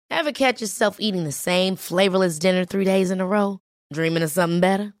Ever catch yourself eating the same flavorless dinner 3 days in a row? Dreaming of something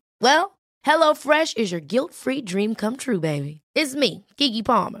better? Well, HelloFresh is your guilt-free dream come true, baby. It's me, Keke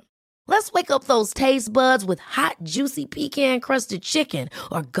Palmer. Let's wake up those taste buds with hot, juicy pecan-crusted chicken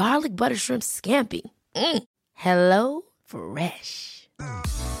or garlic butter shrimp scampi. Hello Fresh.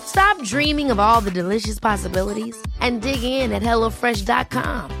 Stop dreaming of all the delicious possibilities and dig in at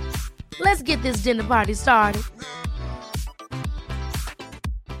HelloFresh.com. Let's get this dinner party started.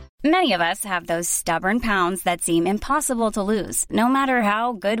 Many of us have those stubborn pounds that seem impossible to lose, no matter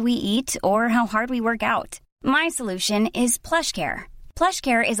how good we eat or how hard we work out. My solution is PlushCare.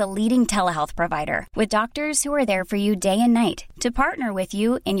 PlushCare is a leading telehealth provider with doctors who are there for you day and night to partner with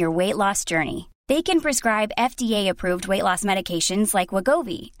you in your weight loss journey. They can prescribe FDA-approved weight loss medications like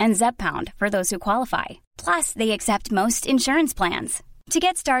Wegovy and Zepbound for those who qualify. Plus, they accept most insurance plans. To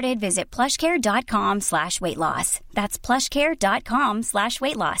get started, visit plushcare.com/weightloss. That's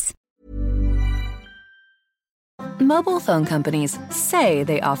plushcare.com/weightloss. Mobile phone companies say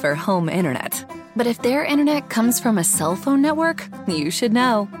they offer home internet. But if their internet comes from a cell phone network, you should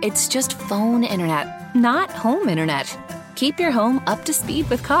know. It's just phone internet, not home internet. Keep your home up to speed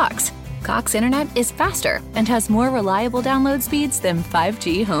with Cox. Cox internet is faster and has more reliable download speeds than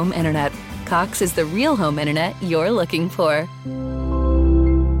 5G home internet. Cox is the real home internet you're looking for.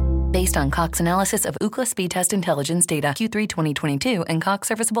 Based on Cox analysis of Ookla speed test intelligence data Q3 2022 and Cox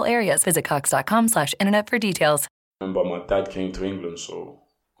serviceable areas, visit cox.com/internet for details. I remember my dad came to England, so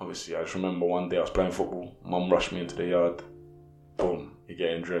obviously I just remember one day I was playing football, mum rushed me into the yard, boom, you're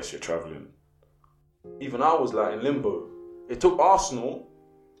getting dressed, you're travelling. Even I was like in limbo. It took Arsenal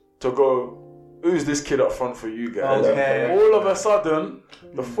to go, who's this kid up front for you guys? Okay. All of a sudden,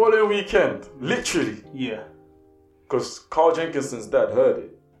 the following weekend, literally. Yeah. Because Carl Jenkinson's dad heard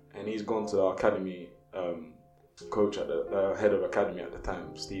it, and he's gone to our academy coach at the head of academy at the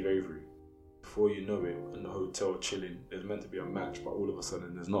time, Steve Avery. Before you know it, in the hotel chilling, there's meant to be a match, but all of a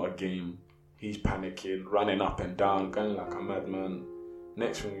sudden there's not a game. He's panicking, running up and down, going like a madman.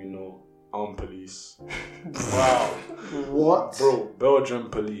 Next thing you know, armed police. Wow. What? Bro, Belgian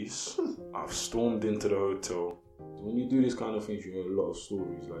police. I've stormed into the hotel. When you do this kind of things, you hear a lot of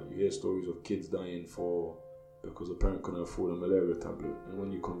stories. Like you hear stories of kids dying because a parent couldn't afford a malaria tablet, and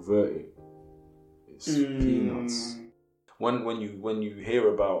when you convert it, it's peanuts. When you hear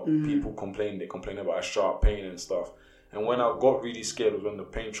about people complain, they complain about a sharp pain and stuff. And when I got really scared was when the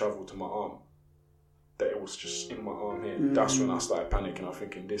pain travelled to my arm. That it was just in my arm here. That's when I started panicking. I'm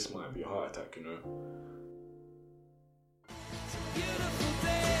thinking this might be a heart attack, you know.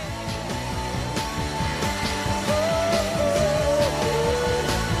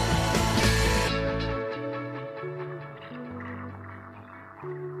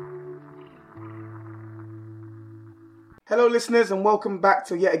 Hello listeners and welcome back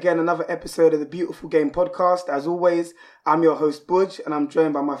to yet again another episode of the Beautiful Game Podcast. As always, I'm your host Budge and I'm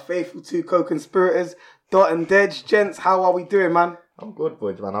joined by my faithful two co-conspirators, Dot and Dej. Gents, how are we doing, man? I'm good,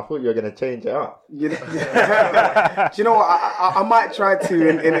 Budge, man. I thought you were going to change it up. Do you know what? I might try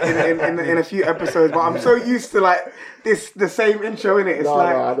to in a few episodes, but I'm so used to like the same intro, innit? It's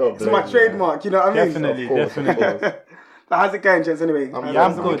it's my trademark, you know what I mean? Definitely. But how's it going, gents, anyway?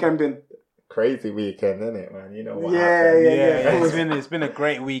 How's the weekend been? Crazy weekend, isn't it, man? You know what happened. Yeah. It's been a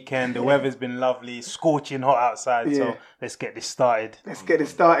great weekend. The weather's been lovely, scorching hot outside. So let's get this started. Let's get this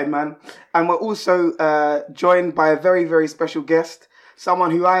started, man. And we're also joined by a very, very special guest,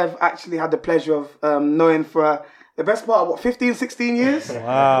 someone who I have actually had the pleasure of knowing for the best part of 15, 16 years.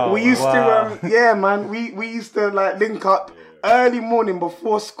 Wow. We used to, we used to like link up early morning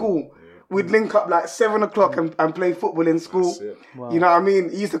before school. We'd link up like 7 o'clock and play football in school. Wow. You know what I mean?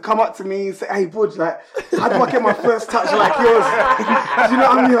 He used to come up to me and say, "Hey, Budge, like, how do I get my first touch like yours?" Do you know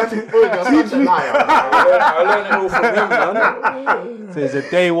what I mean? Teach me. I learned it all from him, man. So it's a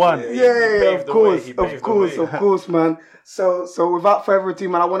day one. Yeah, of course, man. So without further ado,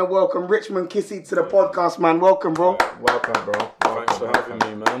 man, I want to welcome Richmond Kissy to the podcast, man. Welcome, bro. Welcome, bro. Thanks for having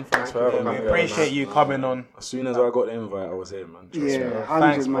me, man. Thanks for having me. We appreciate you coming on. As soon as I got the invite, I was here, man. Trust me.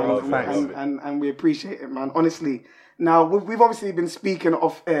 Hundreds, man. Bro. Thanks. And we appreciate it, man. Honestly. Now, we've obviously been speaking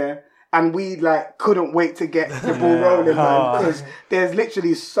off air, and we like couldn't wait to get the ball rolling, man, because there's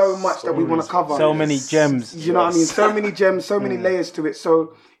literally so much that we want to cover. So many gems. You know what I mean? So many gems, so many layers to it.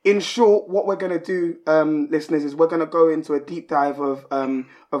 So, in short, what we're going to do, listeners, is we're going to go into a deep dive of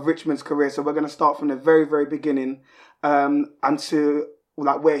Richmond's career. So we're going to start from the very, very beginning and to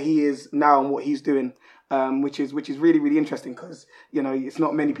like where he is now and what he's doing. which is really, really interesting because, you know, it's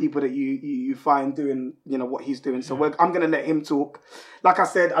not many people that you find doing, you know, what he's doing. So I'm going to let him talk. Like I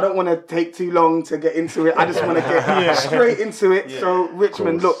said, I don't want to take too long to get into it. I just want to get straight into it. So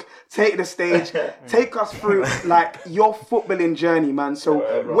Richmond, look, take the stage. Take us through, like, your footballing journey, man. So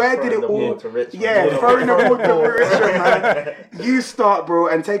where did it all... throwing the ball to Richmond, man. You start, bro,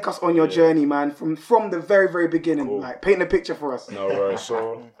 and take us on your journey, man, from the very, very beginning. Cool. Like, paint a picture for us. No, right.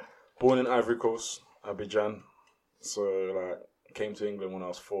 So, born in Ivory Coast, Abidjan. So, like, came to England when I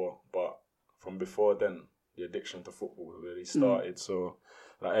was 4. But from before then, the addiction to football really started. So,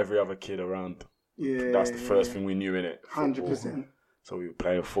 like every other kid around, that's the first thing we knew, innit? 100%. So we were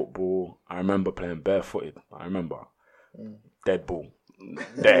playing football. I remember playing barefooted. Dead ball.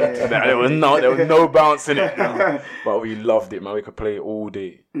 Dead. There was no bounce in it. But we loved it, man. We could play it all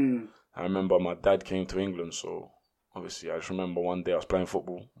day. I remember my dad came to England, so obviously I just remember one day I was playing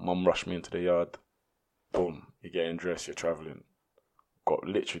football. Mum rushed me into the yard. Boom. You're getting dressed, you're travelling. Got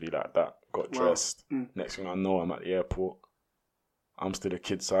literally like that. Got dressed. Next thing I know, I'm at the airport. I'm still a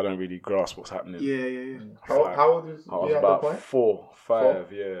kid, so I don't really grasp what's happening. Yeah. How old was you? I was about 4,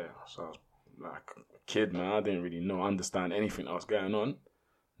 5, yeah. So I was like a kid, man. I didn't really understand anything that was going on.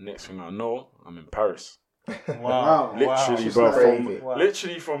 Next thing I know, I'm in Paris. Wow. Literally, bro.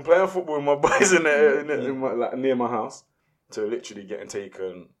 Literally from playing football with my boys near my house to literally getting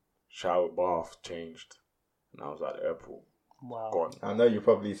taken, showered, bath, changed. And I was at the airport. Wow. Gone. I know you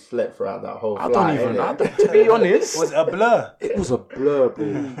probably slept throughout that whole flight. To be honest. Was it a blur? It was a blur,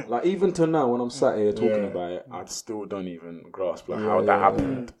 bro. Like, even to now, when I'm sat here talking about it, I still don't even grasp how that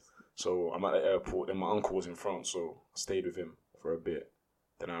happened. So I'm at the airport, then my uncle was in France, so I stayed with him for a bit.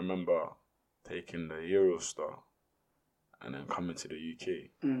 Then I remember taking the Eurostar and then coming to the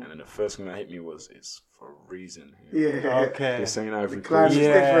UK. And then the first thing that hit me was, it's for a reason here. Yeah. Okay. This ain't Ivory Coast.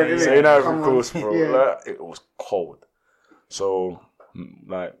 This ain't Ivory Coast, bro. Like, it was cold. So,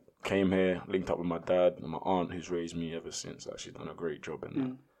 like, came here, linked up with my dad and my aunt who's raised me ever since. Like, she's done a great job in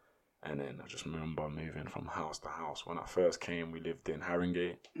that. And then I just remember moving from house to house. When I first came, we lived in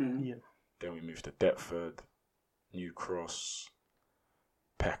Haringey. Then we moved to Deptford, New Cross,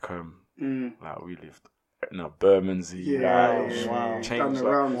 Peckham. Like, we lived in Bermondsey.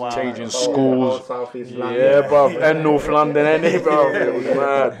 Changing schools. Bruv. And North London, bruv. It was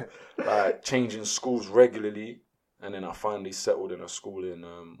mad. Like, changing schools regularly. And then I finally settled in a school in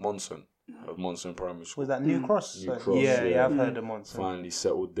Monson, Monson Primary School. Was that New Cross? New Cross, yeah, I've heard of Monson. Finally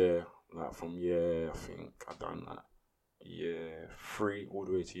settled there, like from I think I done that year 3 all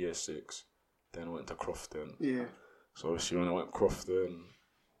the way to year 6. Then I went to Crofton. Yeah. So obviously when I went to Crofton,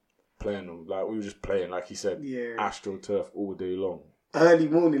 playing, like we were just playing, like he said, AstroTurf all day long. Early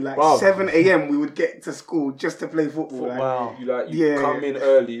morning, like 7 a.m. we would get to school just to play football. Wow. You come in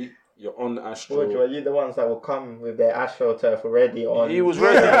early. You're on the Astro. Were you the ones that would come with their AstroTurf already on? He was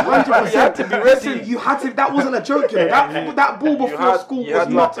ready. 100%. You had to be ready. You had to. That wasn't a joke, you know. That ball before school was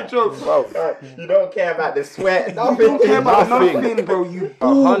not a joke. You don't care about the sweat. You don't care about nothing, bro. You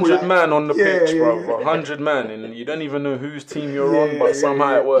ball. 100 man on the pitch, bro. 100 man, and you don't even know whose team you're on, but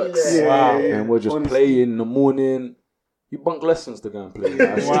somehow it works. Wow. And we're just playing in the morning. You bunk lessons to go and play.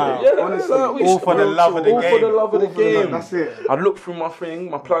 Wow. Yeah, honestly. All for the love of the game. All for the love of the game. That's it. I look through my thing,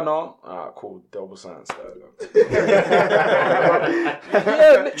 my planner. Cool, double science. Yeah,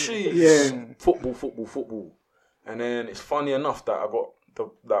 literally. Yeah. Football. And then it's funny enough that I got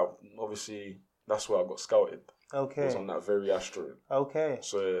that. Obviously, that's where I got scouted. Okay. It was on that very Astro. Okay.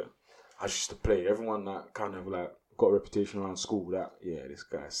 So I used to play. Everyone that kind of like got a reputation around school that this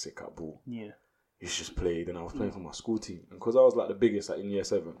guy's sick at ball. Yeah. He just played, and I was playing for my school team. And because I was like the biggest in year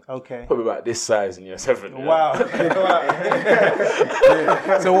 7. Okay. Probably about this size in year 7. Yeah? Wow.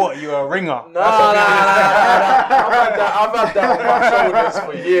 So what, you were a ringer? No. I've had that on my shoulders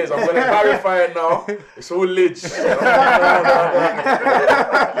for years. I'm going to clarify it now. It's all lidge.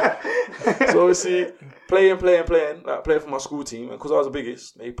 So obviously, playing, like playing for my school team. And because I was the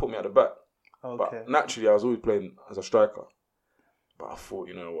biggest, they put me at the back. Okay. But naturally, I was always playing as a striker. But I thought,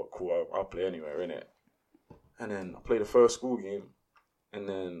 you know what, cool, I'll play anywhere, innit? And then I played the first school game, and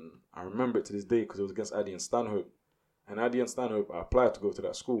then I remember it to this day because it was against Addy and Stanhope. And Addy and Stanhope, I applied to go to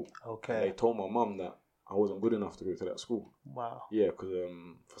that school. Okay. And they told my mum that I wasn't good enough to go to that school. Wow. Yeah, because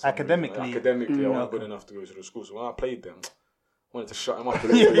academically, I wasn't good enough to go to the school. So when I played them, I wanted to shut him up a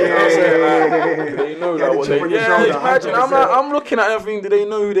little bit. You know what I'm saying? Like, they know like, what they... imagine, I'm looking at everything. Do they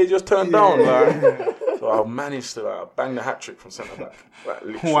know who they just turned down? Like, so I managed to bang the hat trick from centre back. Like,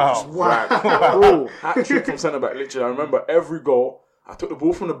 literally. Wow. Hat trick from centre back. Literally, I remember every goal. I took the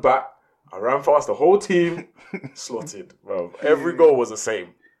ball from the back. I ran past the whole team. Slotted, bro. Every goal was the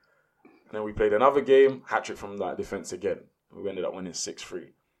same. And then we played another game, hat-trick from that defence again. We ended up winning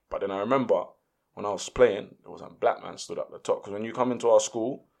 6-3. But then I remember when I was playing, there was a black man stood up the top. Because when you come into our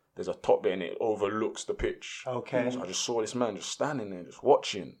school, there's a top bit and it overlooks the pitch. Okay. So I just saw this man just standing there, just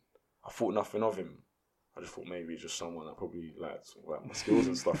watching. I thought nothing of him. I just thought maybe he's just someone that probably liked like my skills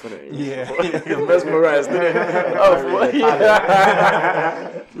and stuff, innit? He was mesmerised, didn't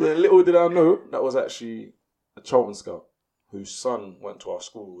he? Little did I know, that was actually a Charlton scout whose son went to our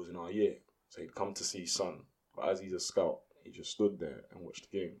school, was in our year. So he'd come to see his son. But as he's a scout, he just stood there and watched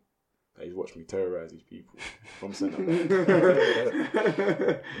the game. Like, he's watched me terrorise these people from centre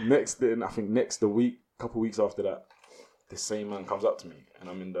back. Next the week, couple weeks after that, this same man comes up to me and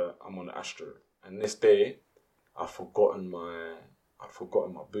I'm on the Astro. And this day, I'd forgotten my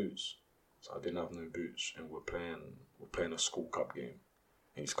boots. So I didn't have no boots and we're playing a school cup game.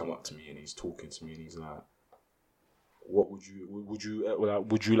 And he's come up to me and he's talking to me and he's like, what would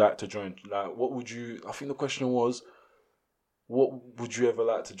you like to join? Like, what would you, I think the question was, what would you ever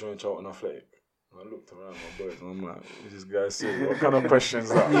like to join Charlton Athletic? I looked around my boys and I'm like, this guy said, what kind of questions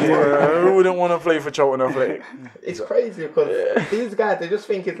that? Who wouldn't want to play for Charlton Athletic? It's crazy because these guys, they just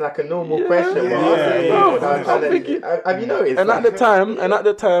think it's like a normal question. Have you noticed? And at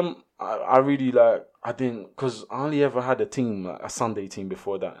the time, I really I didn't, because I only ever had a team, like a Sunday team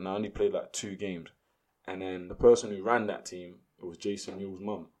before that, and I only played like 2 games. And then the person who ran that team, it was Jason Mule's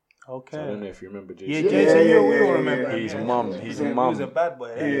mum. Okay. So I don't know if you remember Jason. Yeah, Jason Mule, we all remember. His mum. He was a bad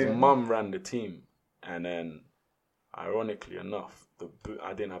boy. His mum ran the team. And then, ironically enough,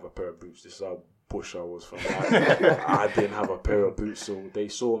 I didn't have a pair of boots. This is how bush I was from. I didn't have a pair of boots. So they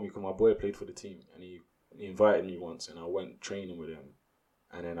saw me because my boy played for the team. And he invited me once and I went training with him.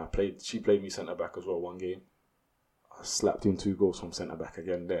 And then she played me centre-back as well one game. I slapped in 2 goals from centre-back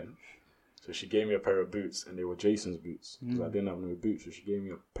again then. So she gave me a pair of boots, and they were Jason's boots because I didn't have no boots. So she gave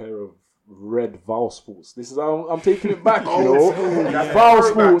me a pair of red Val Sports. This is how I'm taking it back, you know. Val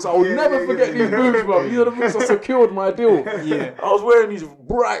Sports. I will never forget these boots, bro. These are the boots that secured my deal. Yeah. I was wearing these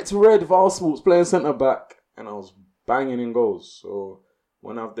bright red Val Sports, playing centre back, and I was banging in goals. So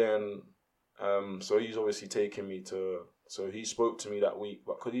when I've then, so he's obviously taken me to. So he spoke to me that week,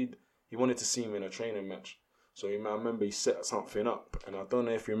 but because he wanted to see me in a training match. So I remember he set something up, and I don't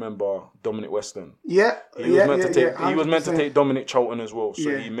know if you remember Dominic Weston. Yeah, he was meant to take Dominic Charlton as well. So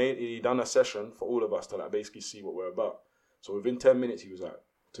he done a session for all of us to like basically see what we're about. So within 10 minutes, he was like,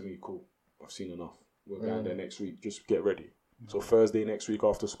 to me, cool, I've seen enough. We're going there next week. Just get ready. So Thursday next week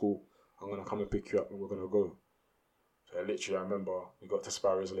after school, I'm gonna come and pick you up, and we're gonna go. So literally, I remember we got to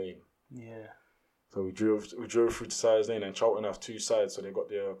Sparrows Lane. Yeah. So we drove through to Sparrows Lane, and Charlton have 2 sides. So they got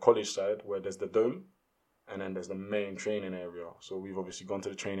the college side where there's the dome. And then there's the main training area. So we've obviously gone to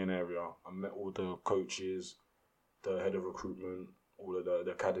the training area. I met all the coaches, the head of recruitment, all of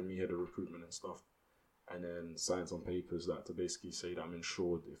the academy head of recruitment and stuff. And then signed some papers that to basically say that I'm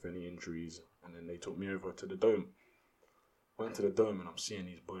insured if any injuries. And then they took me over to the dome. Went to the dome and I'm seeing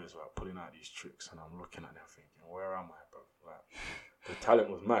these boys like pulling out these tricks. And I'm looking at them thinking, where am I, bro? Like, the talent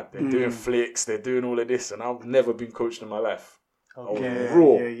was mad. They're doing flicks. They're doing all of this. And I've never been coached in my life. Okay. I was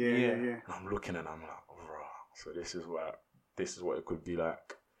raw. Yeah. And I'm looking and I'm like, so this is what it could be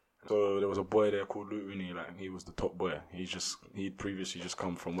like. So there was a boy there called Luke Rooney, like he was the top boy. He'd previously just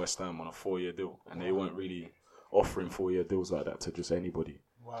come from West Ham on a 4-year deal, and they weren't really offering 4-year deals like that to just anybody.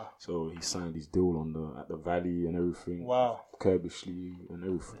 Wow. So he signed his deal at the Valley and everything. Wow. Kirbishley and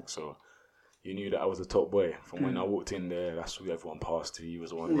everything. So you knew that I was a top boy. From when I walked in there, that's who everyone passed to. He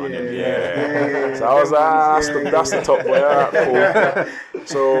was the one running. Yeah. So I was like, that's the top boy. All right, cool.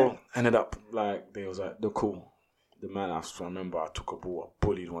 So ended up like, they was like, they're cool. The man, I remember I took a ball, I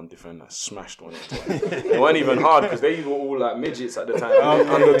bullied one defender, smashed one. They weren't even hard because they were all like midgets at the time.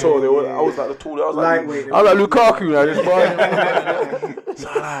 Under tall. I was like the tall. I was like Lukaku. Like this boy. So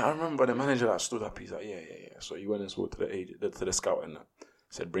I remember the manager that stood up. He's like, yeah. So he went and spoke to the scout and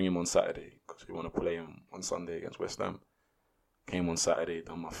said, bring him on Saturday because we want to play him on Sunday against West Ham. Came on Saturday,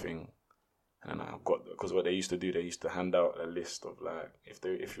 done my thing. And I got, because what they used to do, they used to hand out a list of like, if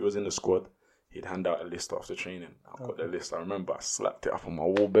he was in the squad, he'd hand out a list after training. I got the list. I remember I slapped it up on my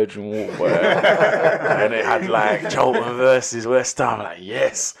bedroom wall. And it had like Charlton versus West Ham. I'm like,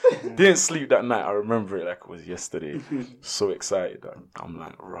 yes. Didn't sleep that night. I remember it like it was yesterday. So excited. I'm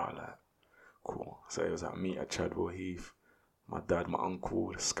like, right, like, cool. So it was like me at Chadwell Heath. My dad, my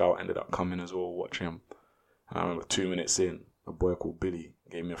uncle, the scout ended up coming as well, watching him. And I remember 2 minutes in, a boy called Billy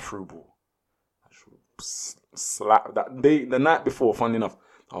gave me a through ball. Slap that day, the night before, funny enough,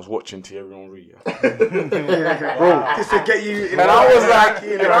 I was watching Thierry Henry. Bro, just to get you. And I was like,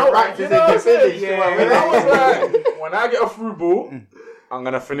 when I get a through ball, I'm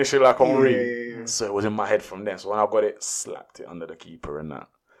gonna finish it like Henri. Yeah. So it was in my head from there. So when I got it, slapped it under the keeper and that.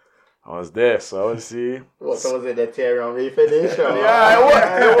 I was there, so obviously. What, so was it the Thierry Henry finish? Or? Yeah, it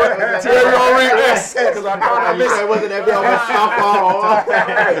was Thierry Henry-esque. Because I can't miss it. Wasn't every other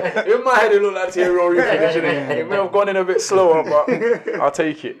stuff. In my head, it looked like Thierry Henry finish. It may have gone in a bit slower, but I'll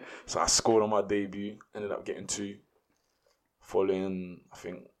take it. So I scored on my debut, ended up getting 2. Following, I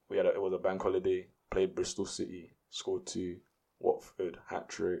think it was a bank holiday. Played Bristol City, scored 2. Watford,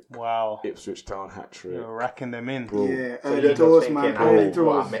 hat-trick. Wow. Ipswich Town, hat-trick. You're racking them in. Bro. Yeah, So early you're doors, just man. thinking, Early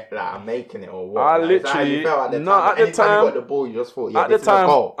doors. I'm making it or what? I Like, is that how literally- you felt at the no, time? at the Anytime time- you got the ball, you just thought, yeah, At this the is a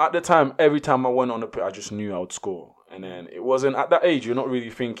goal. time, every time I went on the pitch, I just knew I would score. And then it wasn't at that age. You're not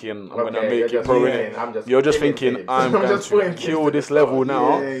really thinking I'm gonna Okay, make you're it just pro. thinking, innit? I'm just You're just killing thinking kids. I'm going just to putting kill kids this to level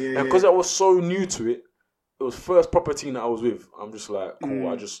start. now. Yeah, And because I was so new to it, it was first proper team that I was with. I'm just like, cool.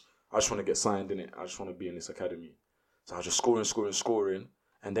 I just want to get signed in it. I just want to be in this academy. So I was just scoring,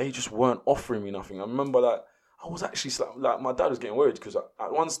 and they just weren't offering me nothing. I remember like I was actually like my dad was getting worried because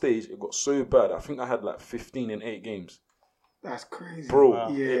at one stage it got so bad. I think I had like 15 in 8 games. That's crazy. Bro, Wow.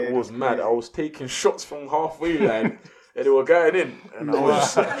 Yeah, it was that's mad. crazy. I was taking shots from halfway line and they were going in. And I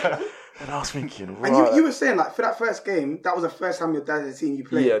was and I was thinking, right. And you were saying, like, for that first game, that was the first time your dad had seen you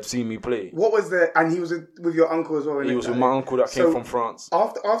play. He had seen me play. What was and he was with your uncle as well, He innit? was with my uncle that came So, from France.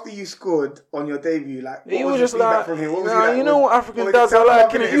 After you scored on your debut, like, what He was the just feedback like, from him? What was he nah, like? you know what African was dads it are like,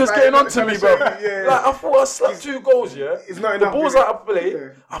 tough, innit? innit? He was It's getting like, on to me, trying bro. to show you, yeah. Like, I thought I slapped 2 goals, yeah? It's not the enough, balls is it? that I play, Yeah.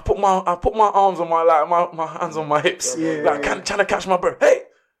 I put my arms on my hands on my hips. Yeah. Like, trying to catch my breath. Hey!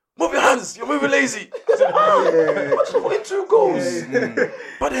 Move your hands, you're moving lazy. I said, I just put in 2 goals.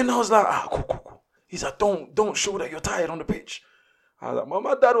 But then I was like, cool. He's like, don't show that you're tired on the pitch. I was like,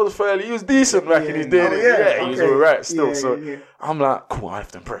 my dad was he was decent back in his day. Oh, He was alright still. Yeah, so yeah. I'm like, cool, I have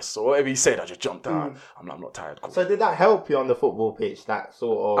to impress. So whatever he said, I just jumped out. I'm like, I'm not tired. Cool. So did that help you on the football pitch? That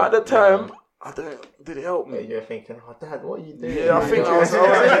sort of At the time, I don't. Did it help me? you're thinking, oh, Dad, what are you doing? Yeah, I think I was in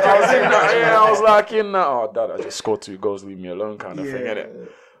that. Yeah, I was like in that. Oh, Dad, I just scored 2 goals. Leave me alone, kind of thing, innit?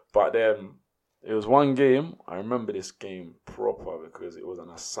 But then it was one game. I remember this game proper because it was on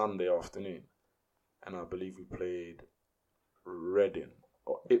a Sunday afternoon, and I believe we played Reading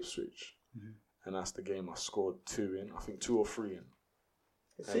or Ipswich, and that's the game I scored 2 in. I think 2 or 3 in.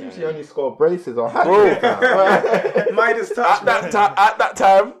 It seems you only scored braces on Bro, Midas touch, at that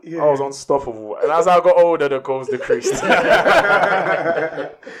time, I was unstoppable, and as I got older, the goals decreased.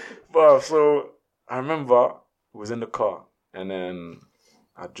 But so I remember I was in the car, and then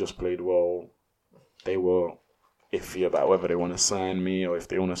I just played well. They were iffy about whether they want to sign me or if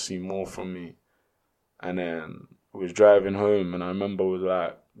they want to see more from me. And then we was driving home, and I remember we was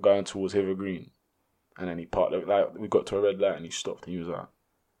like going towards Hither Green, and then he parked. Like we got to a red light, and he stopped, and he was like,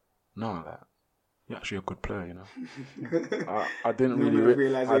 "No, like you're actually a good player, you know." I didn't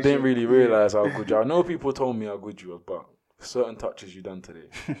really realize how good you are. I know people told me how good you were, but certain touches you done today,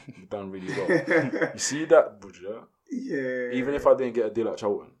 you done really well. You see that, Budja? Yeah. Even if I didn't get a deal at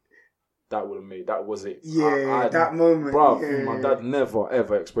Charlton, that would have made. That was it. Yeah, that moment. Bruv, yeah. my dad never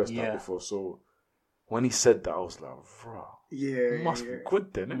ever expressed that before. So when he said that, I was like, "Bro, Yeah, must be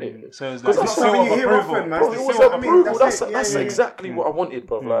good then, isn't it?" So it was Because like that's a seal something of you hear approval. often, man. Bro, That's it the was seal of approval. approval. That's That's it. Yeah. exactly what I wanted,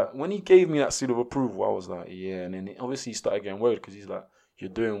 bro. Like when he gave me that seal of approval, I was like, yeah. And then obviously he started getting worried because he's like, "You're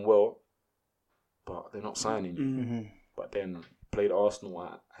doing well, but they're not signing you." But then played Arsenal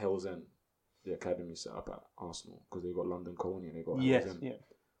at Hell's End, the academy set up at Arsenal because they got London Colney and they got Hell's End.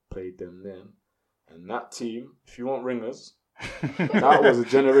 Played them then, and that team, if you want ringers, that was a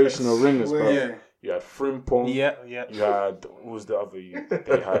generation of ringers, bro. Yeah. You had Frimpong. Yeah. You had, what was the other you?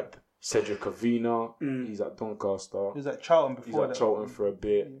 They had Cedric Avina. He's at Doncaster. He was at Charlton He's before at that. Charlton for a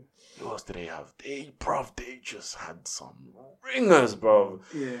bit. Who else did they have? They just had some ringers, bro.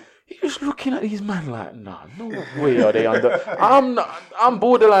 Yeah. He was looking at these men like, nah, no way are they under. I'm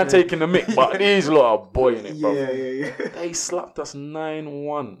borderline taking the mick, but these lot are boying it, bro. Yeah. They slapped us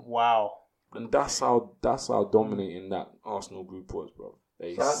 9-1. Wow. And that's how dominating that Arsenal group was, bro.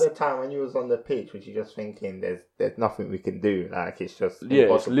 So at the time when you was on the pitch, was you just thinking there's nothing we can do? Like it's just yeah,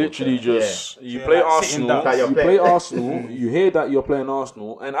 it's impossible literally to- just you Yeah, play like sitting Arsenal. down. Like You you're play playing- Arsenal. You hear that you're playing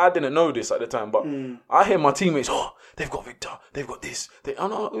Arsenal, and I didn't know this at the time, but I hear my teammates, "Oh, they've got Victor, they've got this." I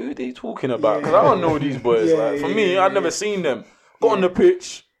know who are they talking about because I don't know these boys. For me, I'd never seen them. Got on the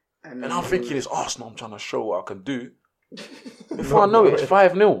pitch, and I'm thinking it's Arsenal. I'm trying to show what I can do. Before I know it, it's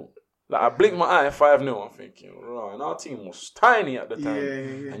 5-0. Like I blinked my eye, 5-0. I'm thinking, right, and our team was tiny at the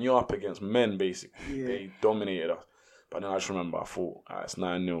time, and you're up against men basically. Yeah. They dominated us. But then I just remember, I thought, it's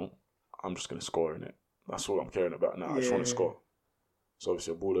 9-0. I'm just gonna score in it. That's all I'm caring about now. I just want to score. So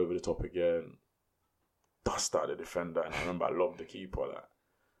obviously a ball over the top again. dust out the defender. And I remember I lobbed the keeper, like,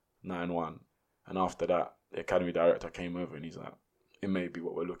 9-1. And after that, the academy director came over and he's like, it may be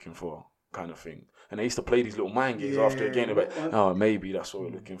what we're looking for, kind of thing. And they used to play these little mind games after a game. They're like, oh, maybe that's what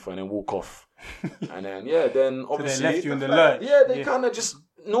we're looking for. And then walk off. And then, then obviously... So they left you in the lurch. Yeah, they kind of just...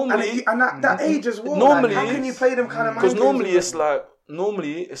 Normally... And that age as well. Normally... Like, how can you play them kind of mind games? Because normally it's like...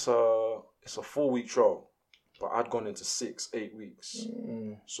 Normally it's a 4-week trial. But I'd gone into 6-8 weeks.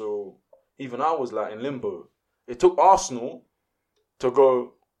 So even I was like in limbo. It took Arsenal to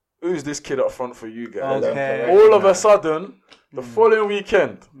go, who's this kid up front for you guys? Okay. All of a sudden, the following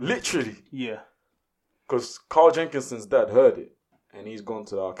weekend, literally. Yeah. Because Carl Jenkinson's dad heard it. And he's gone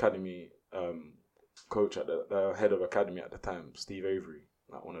to our academy coach at the head of academy at the time, Steve Avery.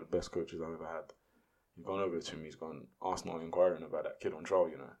 Like one of the best coaches I've ever had. He's gone over to him. He's gone, Arsenal inquiring about that kid on trial,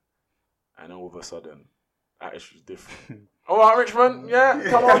 you know. And all of a sudden... attitude's different. All right, Richmond,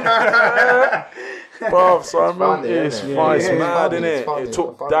 come on. Bro, so I remember it's fun. It's mad, innit? It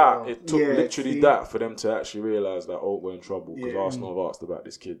took that. It took literally that for them to actually realise that, we're in trouble because Arsenal have asked about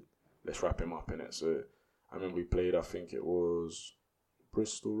this kid. Let's wrap him up, innit? So I remember we played, I think it was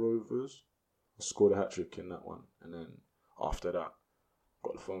Bristol Rovers. I scored a hat-trick in that one. And then after that,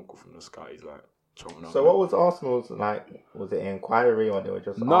 got the phone call from the scout. He's like, so what was Arsenal's like? Was it inquiry or they were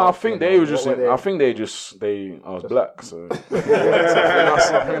just? No, I think they were just. I think they was black, so I think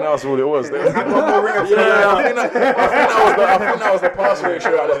that's all it was. I think that was the pass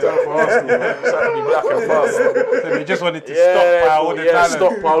ratio at the time for Arsenal. Just had to be black and fast. So they just wanted to stockpile all the talent.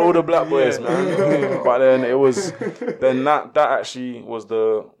 Stockpile all the black boys, man. But then it was. Then that actually was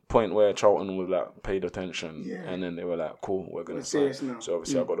the point where Charlton was like paid attention, and then they were like, "Cool, we're gonna sign." So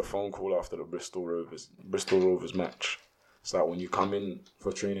obviously, I got a phone call after the Bristol Rovers match. It's like when you come in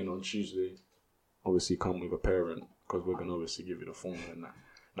for training on Tuesday, obviously come with a parent because we're gonna obviously give you the form and that.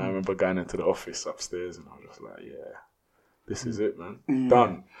 And I remember going into the office upstairs, and I was just like, "Yeah, this is it, man,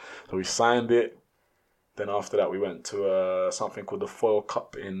 done." So we signed it. Then after that, we went to something called the Foyle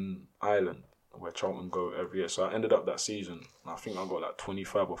Cup in Ireland, where Charlton go every year. So I ended up that season, I think I got like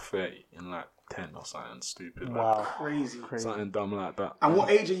 25 or 30 in like 10 or something stupid. Wow. Like, Crazy. something dumb like that. And what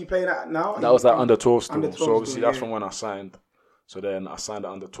age are you playing at now? That was like under 12 still. Under 12 so obviously still, that's from when I signed. So then I signed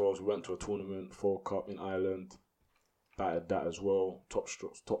at under 12s. We went to a tournament, Foyle Cup in Ireland. Battered that as well. Top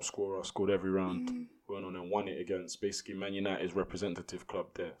scorer, scored every round. Went on and won it against basically Man United's representative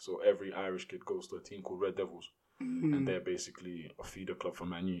club there. So every Irish kid goes to a team called Red Devils. And they're basically a feeder club for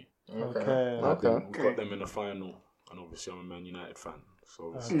Man U. Okay. We got them in the final, and obviously I'm a Man United fan. So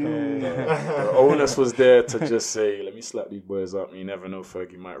obviously the onus was there to just say, let me slap these boys up. You never know,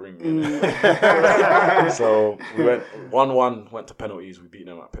 Fergie might ring me. So we went 1-1, went to penalties. We beat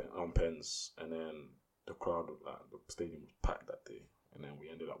them on pens, and then the crowd, the stadium was packed that day, and then we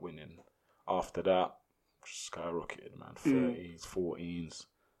ended up winning. After that, skyrocketed, man. 30s, 14s,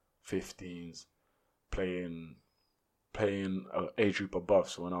 15s, playing age group above.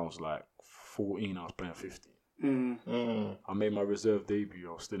 So when I was like 14, I was playing 15. I made my reserve debut.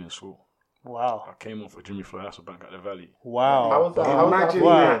 I was still in school. Wow. I came on for Jimmy Floyd Hasselbank at the Valley. Wow. How was that? Imagine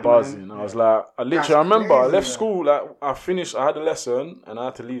that? Buzzing. I was like, I remember I left school, like I finished, I had a lesson and I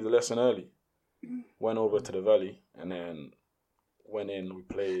had to leave the lesson early. Went over to the Valley and then went in, we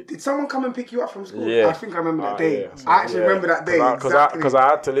played. Did someone come and pick you up from school? Yeah. I think I remember that day. Yeah. I actually remember that day. Because I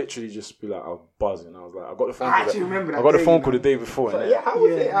had to literally just be like, I was buzzing. I was like, I got the phone call. I got the phone call the day before. So, how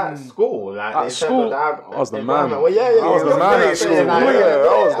was it at school? Like, at school, I was the man. Well, I was the man at school.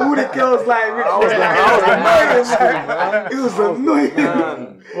 All the girls like, I was the man at school, man. It was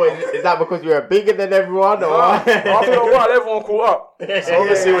annoying. Wait, is that because you were bigger than everyone? Or? After a while, everyone caught up. So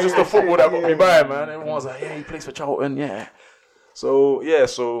obviously, it was just the football that got me by, man. Everyone was like, yeah, he plays for Charlton, yeah. So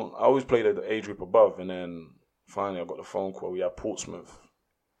I always played at the age group above, and then finally I got the phone call. We had Portsmouth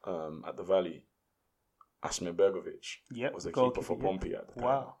at the Valley. Asmir Bergovic was the keeper for Pompey at the time.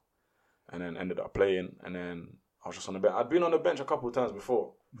 Wow. And then ended up playing, and then I was just on the bench. I'd been on the bench a couple of times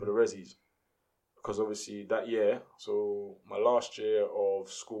before for the Rezzies, because obviously that year, so my last year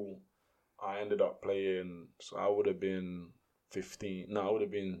of school, I ended up playing, so I would have been 15, no, I would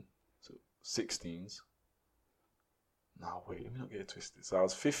have been 16s. No, wait, let me not get it twisted. So I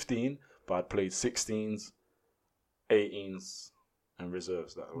was 15, but I'd played 16s, 18s, and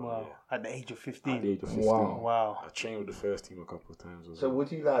reserves that whole year. At the age of 15? At the age of 15. Wow. I trained with the first team a couple of times. So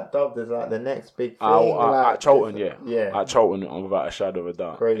would you like dubbed as like the next big thing? At Charlton, yeah. At Charlton, without a shadow of a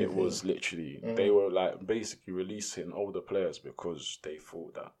doubt. Crazy. It was literally, they were like basically releasing older players because they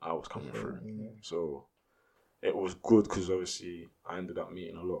thought that I was coming through. So it was good because obviously I ended up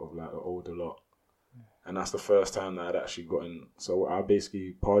meeting a lot of like the older lot. And that's the first time that I'd actually gotten. So I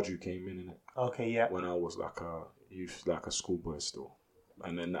basically, Pardew came in it. Okay, yeah. When I was like a youth, like a schoolboy still.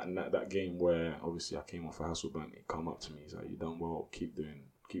 And then that game where obviously I came off of Hasselbank, he come up to me, he's like, "You done well, keep doing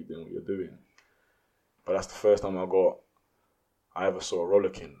what you're doing." But that's the first time I ever saw a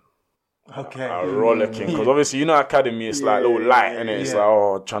rollicking. Okay. A rollicking. Because obviously, academy, it's like a little light, innit? It's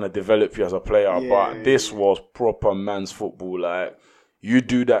like, trying to develop you as a player. But this was proper man's football. Like, you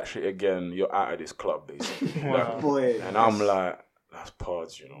do that shit again, you're out of this club, basically. Wow. And I'm like, that's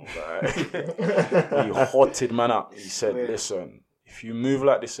Pards, Like, he hotted man up. He said, "Listen, if you move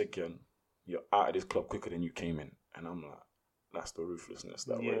like this again, you're out of this club quicker than you came in." And I'm like, that's the ruthlessness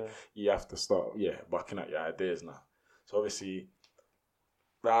that way. You have to start, backing out your ideas now. So obviously,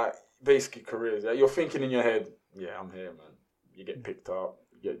 like, basically careers, you're thinking in your head, I'm here, man. You get picked up,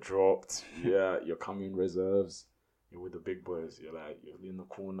 you get dropped, you're coming reserves, you're with the big boys, you're in the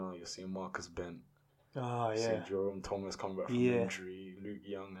corner, you're seeing Marcus Bent. Oh, yeah. See Jerome Thomas come back from injury, Luke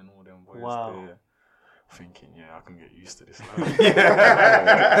Young and all them boys there. Thinking, I can get used to this now. Get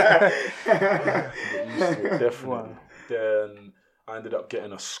used to it, definitely. Wow. Then I ended up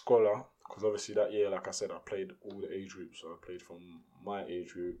getting a scholar, because obviously that year, like I said, I played all the age groups. So I played from my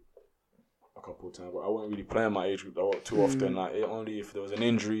age group a couple of times, but I wasn't really playing my age group too often. Like, only if there was an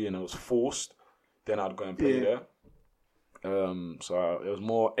injury and I was forced, then I'd go and play there. So it was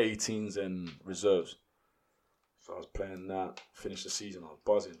more 18s and reserves. So I was playing that, finished the season, I was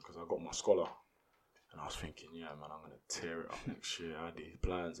buzzing because I got my scholar. And I was thinking, man, I'm going to tear it up next year. I had these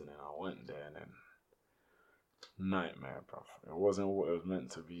plans, and then I went there, and then nightmare, bro. It wasn't what it was meant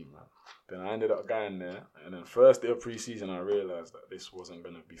to be, man. Then I ended up going there, and then first day of pre-season, I realised that this wasn't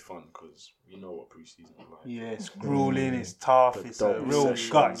going to be fun, because we know what pre-season is like. Yeah, it's grueling, it's tough, it's a real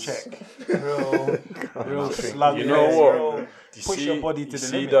gut check. Real slug. You know what? Push your body to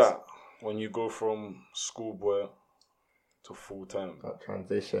the limits. You see that when you go from schoolboy to full-time. That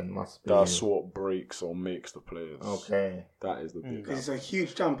transition must be... That's what breaks or makes the players. Okay. That is the big... Because it's a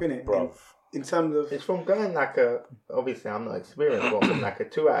huge jump, innit? Bruv. In terms of... It's from going like obviously I'm not experienced, but from like a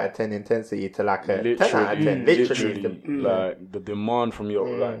 2 out of 10 intensity to like a 10 out of 10. Literally. Like, the demand from your...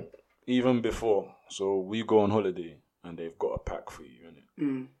 Like, even before, so we go on holiday and they've got a pack for you,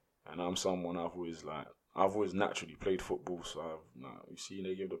 innit? And I'm someone I've always naturally played football, so you see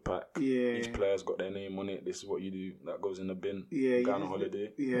they give the pack. Yeah. Each player's got their name on it. This is what you do. That goes in the bin. Yeah. Go on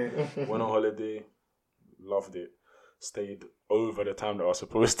holiday. Yeah. Went on holiday. Loved it. Stayed over the time that I was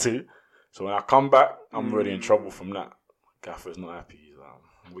supposed to. So when I come back, I'm already in trouble from that. Gaffer's not happy. He's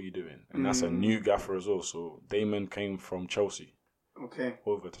like, "What are you doing?" And that's a new gaffer as well. So Damon came from Chelsea. Okay.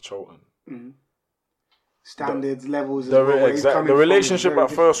 Over to Charlton. Standards, levels. The relationship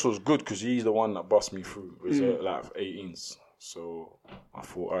at first was good because he's the one that bust me through. It was like 18s. So I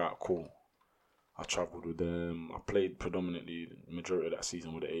thought, all right, cool. I travelled with them. I played predominantly the majority of that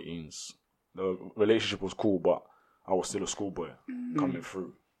season with the 18s. The relationship was cool, but I was still a schoolboy coming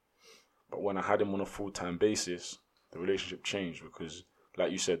through. But when I had him on a full-time basis, the relationship changed because,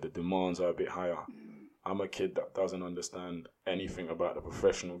 like you said, the demands are a bit higher. I'm a kid that doesn't understand anything about the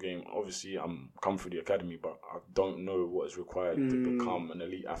professional game. Obviously, I'm come through the academy, but I don't know what is required to become an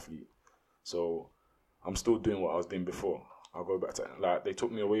elite athlete. So I'm still doing what I was doing before. I'll go back to, like, they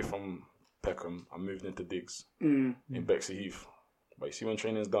took me away from Peckham. I moved into Diggs in Bexley Heath. But you see, when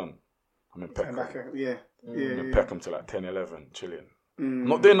training's done, I'm in Peckham. I'm in Peckham till like 10, 11, chilling. I'm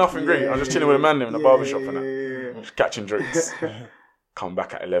not doing nothing great. I'm just chilling with a man in the barbershop and that. Just catching drinks. Come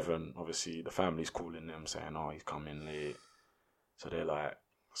back at 11. Obviously, the family's calling them saying, "Oh, he's coming late." So they like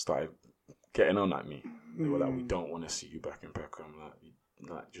started getting on at me. They were like, "We don't want to see you back in Peckham."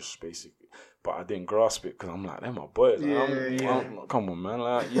 Like just basically. But I didn't grasp it because I'm like, they're my boys. Like, come on, man.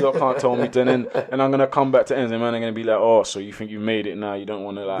 Like, you lot can't tell me to then. And I'm gonna come back to ends, and man, I'm gonna be like, "Oh, so you think you made it now? You don't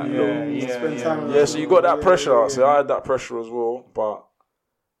want to like, So you got that pressure. So I had that pressure as well. But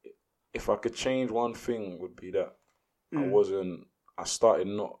if I could change one thing, would be that I started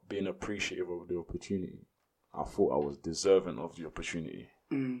not being appreciative of the opportunity. I thought I was deserving of the opportunity.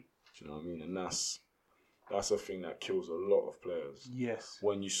 Do you know what I mean? And that's a thing that kills a lot of players. Yes.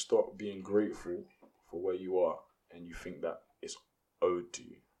 When you stop being grateful for where you are and you think that it's owed to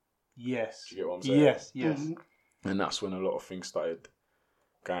you. Yes. Do you get what I'm saying? Yes. And that's when a lot of things started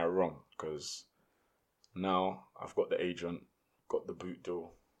going wrong because now I've got the agent, got the boot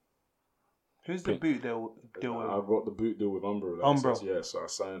deal. Who's the boot deal with? I got the boot deal with Umbro. Umbro. So I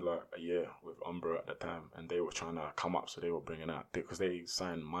signed like a year with Umbro at the time, and they were trying to come up, so they were bringing out because they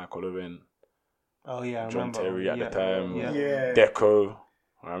signed Michael Owen. Oh yeah, John Terry at the time. Yeah. Deco.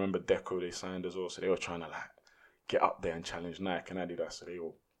 I remember Deco they signed as well, so they were trying to like get up there and challenge Nike and Adidas. So they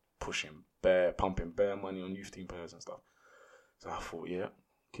were pushing pumping bare money on youth team players and stuff. So I thought, yeah,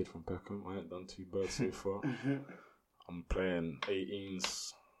 kid from Peckham, I ain't done too bad so far. I'm playing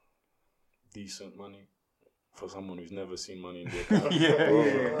 18s, decent money for someone who's never seen money in the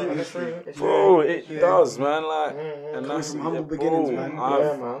account. Bro, it does, man. Like, and that's from humble beginnings, man. I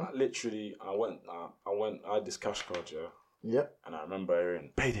had this cash card, yeah. Yep. And I remember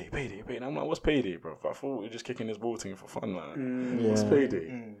hearing payday. And I'm like, what's payday, bro? I thought we were just kicking this ball team for fun, like, what's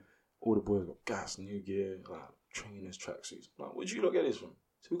payday? All the boys got gas, new gear, like trainers, tracksuits. Like, where'd you lot get this from?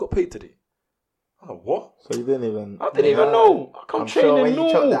 So we got paid today. I'm like, what? So you didn't even... I didn't even know. I come training sure when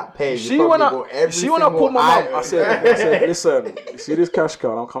normal. you took that pay, See when I put my mouth, I said, listen, you see this cash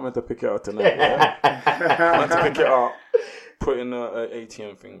card? I'm coming to pick it up tonight. Yeah? I went to pick it up, put in an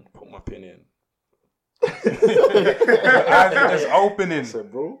ATM thing, put my pin in. Just opening. I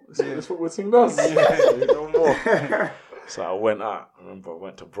said, bro, this what we're team does. No more. So I went out. I remember I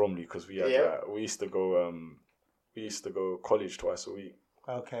went to Bromley because we had we used to go college twice a week.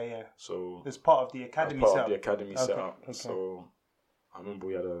 Okay, yeah. So it's part of the academy setup. Okay. So I remember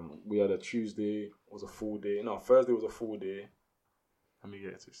we had a Tuesday was a full day. No, Thursday was a full day. Let me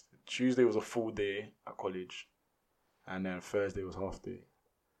get it twisted. Tuesday was a full day at college, and then Thursday was half day.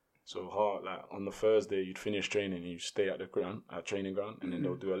 So like on the Thursday you'd finish training and you stay at the training ground, and then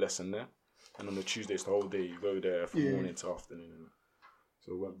they'll do a lesson there. And on the Tuesday it's the whole day. You go there from morning to afternoon.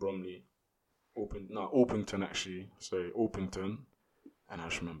 So we went Bromley, Orpington actually. Sorry, Orpington. And I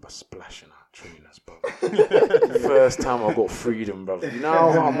just remember splashing out trainers, bro. First time I got freedom, bro. You know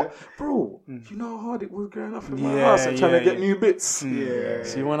how hard it was growing up in my house and trying to get new bits. Yeah.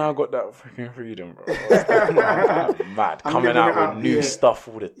 See, when I got that freaking freedom, bro, I was mad. Coming out with new stuff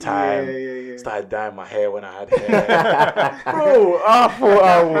all the time. Yeah. Started dyeing my hair when I had hair. Bro, I thought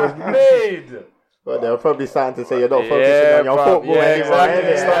I was made. Well, they were probably starting to say you're not focusing on your football anymore.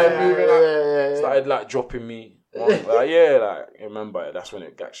 Exactly. Started moving. Started like dropping me. Remember that's when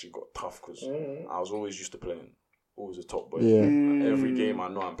it actually got tough because I was always used to playing, always a top boy. Like, every game I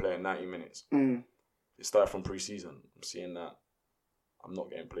know I'm playing 90 minutes. It started from pre-season. I'm seeing that I'm not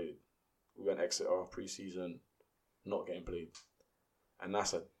getting played. We went Exeter pre-season, not getting played, and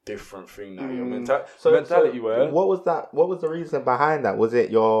that's a different thing now. Your mentality. What was that? What was the reason behind that? Was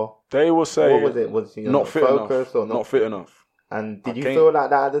it your? They will say. What was it? Was you not fit enough? Or not fit enough? And did you feel like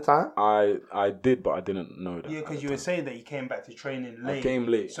that at the time? I did, but I didn't know that. Yeah, because you were saying that you came back to training late. I came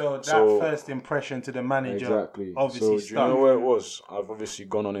late. So that first impression to the manager obviously do you know where it was? I've obviously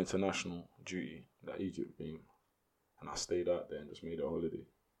gone on international duty, that Egypt game, and I stayed out there and just made a holiday.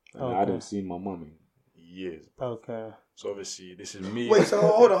 And I hadn't seen my mum in years. Okay. So obviously this is me. Wait, so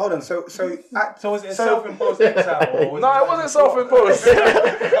hold on. So was it self-imposed exile? No, it wasn't self-imposed.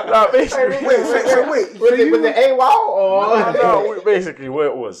 Like, basically, wait. Was it AWOL or? No, basically what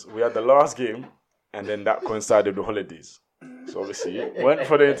it was, we had the last game, and then that coincided with holidays. So obviously went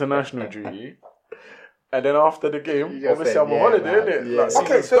for the international duty, and then after the game, obviously I'm on holiday, innit? Yeah. Like,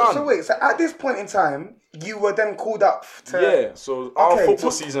 okay, so wait, so at this point in time, you were then called up to... Yeah, so our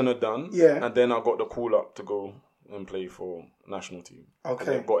football season had done, and then I got the call up to go and play for national team. Okay.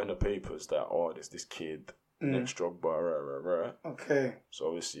 And they got in the papers that, there's this kid, next Drogba, Okay. So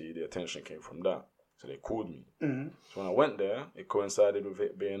obviously the attention came from that. So they called me. So when I went there, it coincided with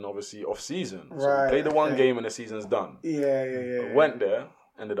it being obviously off season. So we played the one game and the season's done. Yeah. I went there,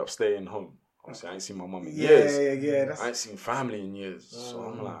 ended up staying home. Obviously I ain't seen my mum in years. Yeah. I ain't seen family in years. So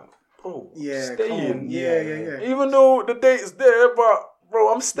I'm like, bro, staying. Yeah. Even though the date's there, but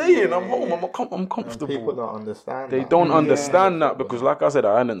bro, I'm staying. I'm home. I'm comfortable. And people don't understand. They don't understand that because, like I said,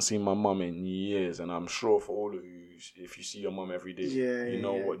 I hadn't seen my mum in years, and I'm sure for all of you, if you see your mum every day, you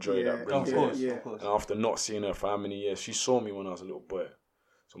know what joy that brings. Of course. And after not seeing her for how many years, she saw me when I was a little boy.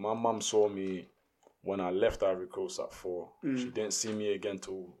 So my mum saw me when I left Ivory Coast at 4. She didn't see me again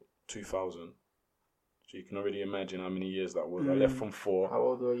till 2000. So you can already imagine how many years that was. I left from 4. How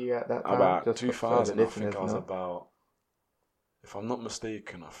old were you at that time? About 2000, I think I was about... If I'm not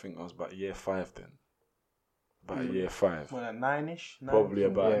mistaken, I think I was about year 5 then. About year 5. Well, 9-ish? Probably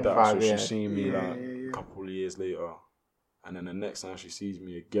about that. 5, so she seen me a couple of years later. And then the next time she sees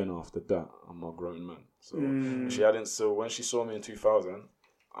me again after that, I'm a grown man. So So when she saw me in 2000,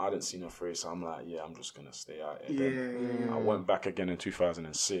 I hadn't seen her face. So I'm like, I'm just going to stay out here. I went back again in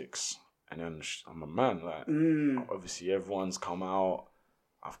 2006. And then I'm a man. Like, obviously everyone's come out.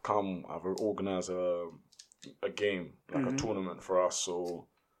 I've organised a game, like a tournament for us, so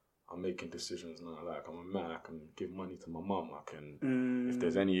I'm making decisions now. Like, I'm a man, I can give money to my mum, I can, if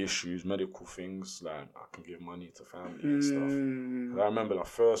there's any issues, medical things, like, I can give money to family and stuff. I remember the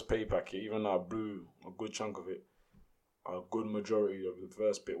first pay packet, even though I blew a good chunk of it, a good majority of the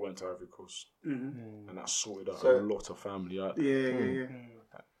first bit went to Ivory Coast, and that sorted out a lot of family out. Yeah.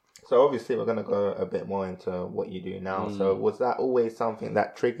 So obviously we're gonna go a bit more into what you do now. So was that always something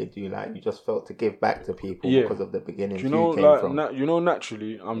that triggered you? Like you just felt to give back to people because of the beginnings you came from?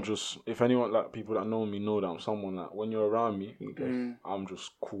 Naturally, I'm just, if anyone, like people that know me know that I'm someone that when you're around me, I'm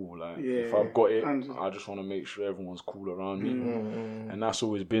just cool. Like if I've got it, I just want to make sure everyone's cool around me, and that's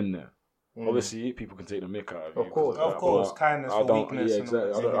always been there. Obviously, people can take the mick out of you. Of course, kindness or weakness. Yeah,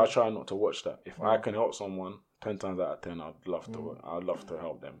 exactly. I try not to watch that. If I can help someone 10 times out of 10, I'd love to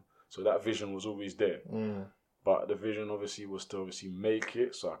help them. So that vision was always there. But the vision obviously was to make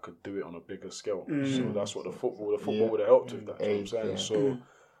it so I could do it on a bigger scale. So that's what the football would have helped with that. You know what I'm saying? So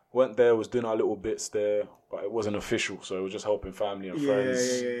went there, was doing our little bits there, but it wasn't official. So it was just helping family and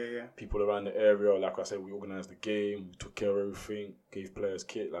friends, people around the area. Like I said, we organised the game, we took care of everything, gave players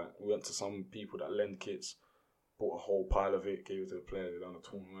kit. Like we went to some people that lend kits, bought a whole pile of it, gave it to the players, done a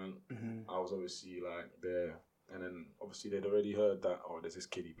tournament. I was obviously like there. And then obviously they'd already heard that, there's this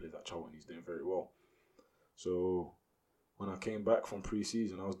kid he plays at Charlton, he's doing very well. So when I came back from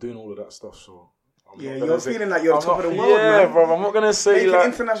pre-season, I was doing all of that stuff. So you're feeling like you're top of the world, man. Yeah, bro. I'm not gonna say making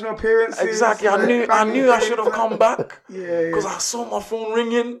international appearances. Exactly. I knew I should have come back. Because I saw my phone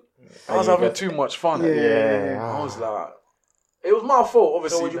ringing. I was having too much fun. I was like, it was my fault,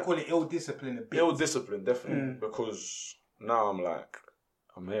 obviously. So would you call it ill discipline a bit? Ill discipline, definitely. Because now I'm like,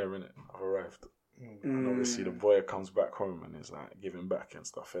 I'm here, innit? I've arrived. And obviously the boy comes back home and is like giving back and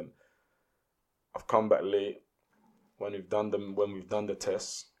stuff. And I've come back late when we've done the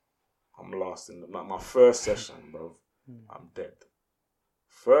tests. I'm last in my first session, bro. I'm dead.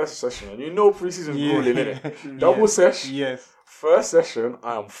 First session, and you know pre-season's grueling, innit? Double session. Yes. First session,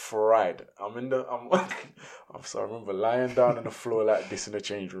 I am fried. I remember lying down on the floor like this in the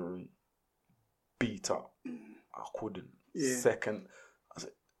change room, beat up. I couldn't. Second.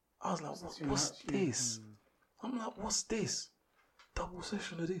 I was like, what's this? I'm like, what's this? Double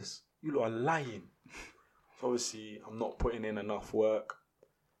session of this? You lot are lying. So obviously, I'm not putting in enough work.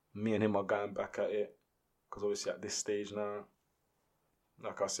 Me and him are going back at it. Because obviously at this stage now,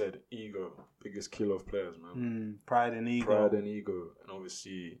 like I said, ego, biggest killer of players, man. Pride and ego. And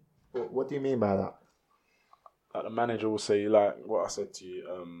obviously... What do you mean by that? Like the manager will say, like what I said to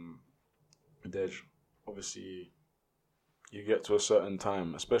you, Dej, obviously... You get to a certain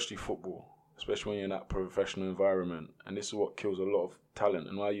time, especially football, especially when you're in that professional environment, and this is what kills a lot of talent.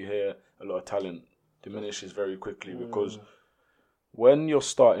 And why you hear a lot of talent diminishes very quickly, because when you're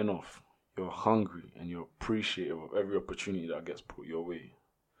starting off, you're hungry and you're appreciative of every opportunity that gets put your way.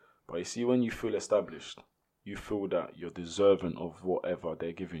 But you see, when you feel established, you feel that you're deserving of whatever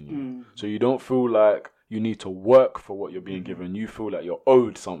they're giving you. So you don't feel like you need to work for what you're being given. You feel like you're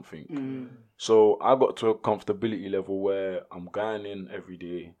owed something. So I got to a comfortability level where I'm going in every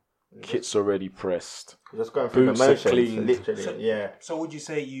day. Kit's already pressed. Just going through the motions, cleaned. literally. So would you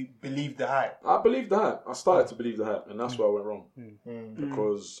say you believe the hype? I believed the hype. I started to believe the hype, and that's where I went wrong.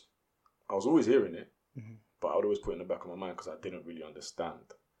 Because I was always hearing it, but I would always put it in the back of my mind because I didn't really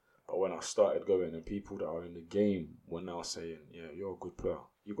understand. But when I started going, and people that are in the game were now saying, "Yeah, you're a good player.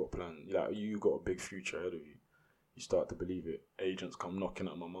 You got plan. Like you got a big future ahead of you." You start to believe it. Agents come knocking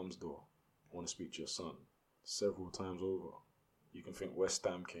at my mum's door. I want to speak to your son. Several times over. You can think West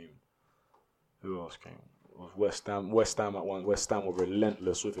Ham came. Who else came? It was West Ham. West Ham at one. West Ham were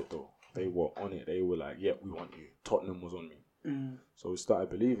relentless with it though. They were on it. They were like, "Yeah, we want you." Tottenham was on me. So we started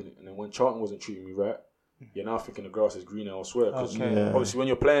believing it. And then when Charlton wasn't treating me right, you're now thinking the grass is greener elsewhere. Because obviously when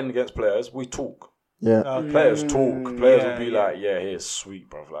you're playing against players, we talk. Players talk. Players will be like, "Yeah, here's sweet,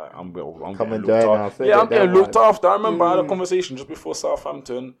 bro. Like I'm getting looked after." Yeah, I'm getting looked after. I remember I had a conversation just before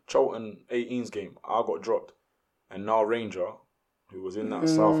Southampton, Charlton 18s game. I got dropped, and now Ranger, who was in that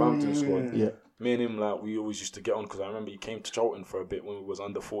Southampton squad, me and him, like we always used to get on because I remember he came to Charlton for a bit when we was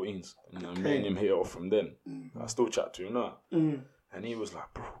under 14s, and me and him hit it off from then. I still chat to him now, and he was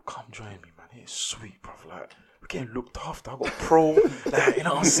like, "Bro, come join me, man. It's sweet, bro. Like." We're getting looked after. I got pro, like, you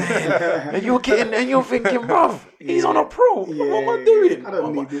know what I'm saying? And you're thinking, bruv, he's on a pro. What am I doing? I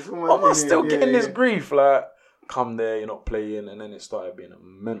don't need this. Am I still getting this grief? Like, come there, you're not playing, and then it started being a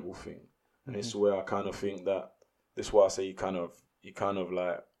mental thing. And this is where I kind of think that this is why I say he kind of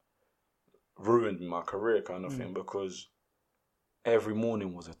like ruined my career kind of thing, because every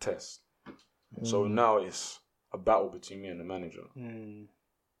morning was a test. So now it's a battle between me and the manager.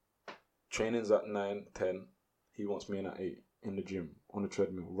 Training's at 9, 10. He wants me in at 8 in the gym, on the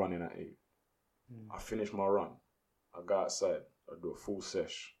treadmill, running at 8. I finish my run. I go outside. I do a full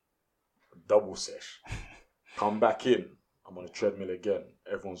sesh, a double sesh. Come back in. I'm on the treadmill again.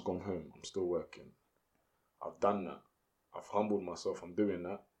 Everyone's gone home. I'm still working. I've done that. I've humbled myself. I'm doing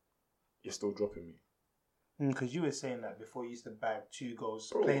that. You're still dropping me. Because you were saying that before, you used to bag 2 goals,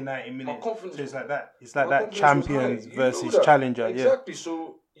 play 90 minutes. So it's like that. It's like that champions versus challenger. Exactly.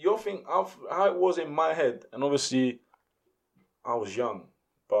 So you think how it was in my head, and obviously I was young,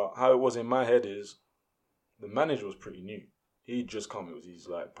 but how it was in my head is the manager was pretty new. He'd just come. It was his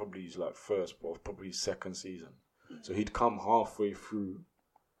first or probably second season. So he'd come halfway through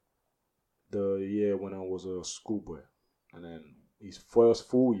the year when I was a schoolboy, and then his first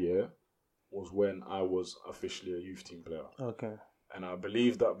full year was when I was officially a youth team player. Okay. And I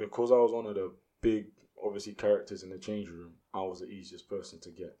believe that because I was one of the big, obviously, characters in the change room, I was the easiest person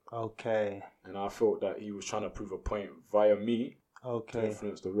to get. Okay. And I felt that he was trying to prove a point via me to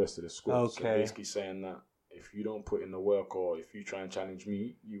influence the rest of the squad. Okay. So basically saying that if you don't put in the work or if you try and challenge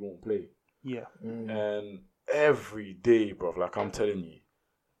me, you won't play. Yeah. And every day, bro, like I'm telling you,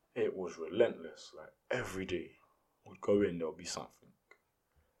 it was relentless. Like every day, we'd go in, there'll be something.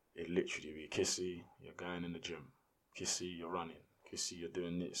 It literally be Kissy, you're going in the gym. Kissy, you're running. Kissy, you're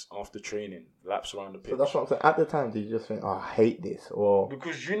doing this. After training, laps around the pitch. So that's what I'm saying. At the time, did you just think, oh, I hate this? Or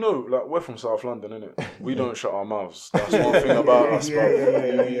because like we're from South London, innit? We don't shut our mouths. That's one thing about us, bro.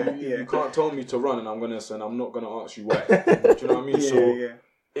 You can't tell me to run and I'm not gonna ask you why. Do you know what I mean?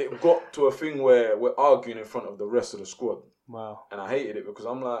 It got to a thing where we're arguing in front of the rest of the squad. Wow. And I hated it because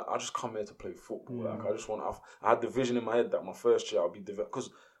I'm like, I just come here to play football. Like I had the vision in my head that my first year I'll be developed, because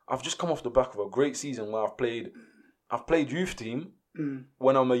I've just come off the back of a great season where I've played youth team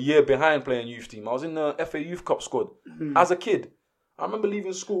when I'm a year behind playing youth team. I was in the FA Youth Cup squad as a kid. I remember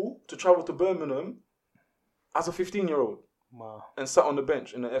leaving school to travel to Birmingham as a 15-year-old. Wow. And sat on the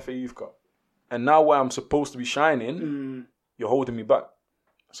bench in the FA Youth Cup. And now where I'm supposed to be shining, you're holding me back.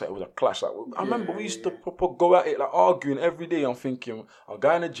 So it was a clash. Like, I remember we used to go at it, like arguing every day. I'm thinking, I'll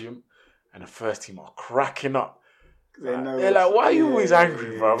go in the gym, and the first team are cracking up. They're like, why are you always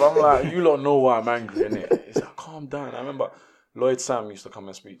angry, bro? I'm like, you lot know why I'm angry, innit? It's like, calm down. I remember Lloyd Sam used to come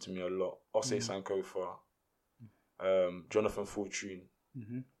and speak to me a lot. Osei Sankofa, Jonathan Fortune,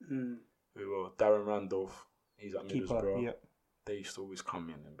 Darren Randolph. He's at Middlesbrough. Yep. They used to always come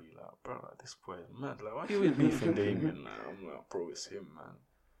in and be like, bro, like, this boy is mad. Like, why are you always beefing Damien? Like, I'm like, bro, it's him, man.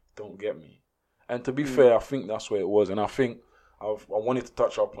 Don't get me. And to be fair, I think that's where it was. And I think I wanted to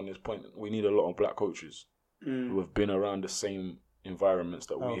touch up on this point. We need a lot of black coaches who have been around the same environments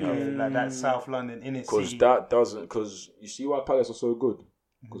that we have. Like that South London inner city. Because you see why Palace are so good?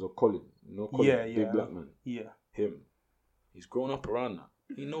 Because of Colin. You know Colin, big black man. Yeah. Him. He's grown up around that.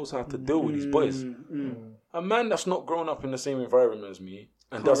 He knows how to deal with his boys. A man that's not grown up in the same environment as me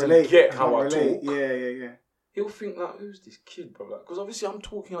and doesn't get how I talk. He'll think like, who's this kid, bro? Because obviously I'm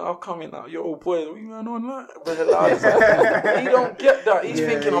talking, like, I'll come in like, yo, boy, what you going on like? He don't get that. He's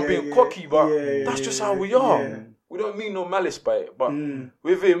thinking I'm being cocky, but that's just how we are. Yeah. We don't mean no malice by it. But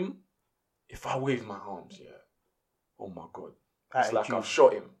with him, if I wave my arms, oh my God. It's like I've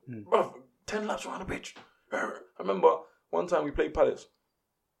shot him. Bro, 10 laps around the pitch. I remember one time we played Palace.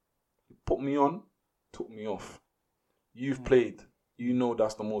 He put me on, took me off. You've played. You know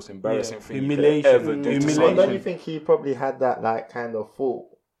that's the most embarrassing thing you could ever do to someone. Don't you think he probably had that like kind of thought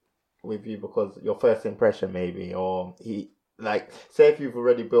with you because your first impression maybe, or he like say if you've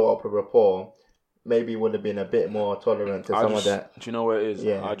already built up a rapport, maybe would have been a bit more tolerant to some of that. Do you know what it is?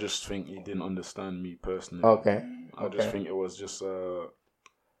 Yeah. I just think he didn't understand me personally. Okay. I just think it was just there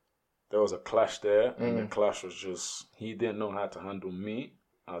was a clash there, and the clash was just he didn't know how to handle me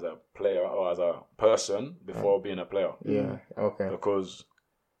as a player or as a person before being a player. Yeah, okay. Because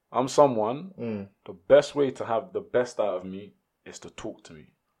I'm someone, the best way to have the best out of me is to talk to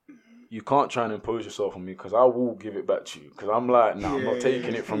me. You can't try and impose yourself on me because I will give it back to you. Because I'm like, nah, I'm not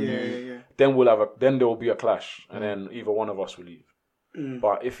taking it from you. Then then there will be a clash, and then either one of us will leave.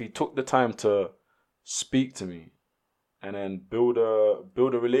 But if he took the time to speak to me and then build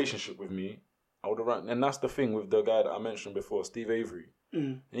a relationship with me, I would have run. And that's the thing with the guy that I mentioned before, Steve Avery.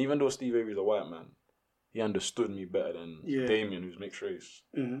 And even though Steve Avery's a white man, he understood me better than Damien, who's mixed race.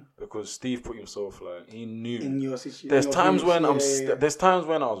 Because Steve put himself like he knew. In your situation, there's times when I was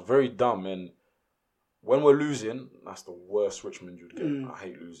very dumb, and when we're losing, that's the worst Richmond you'd get. I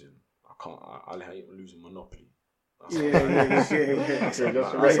hate losing. I hate losing Monopoly. I don't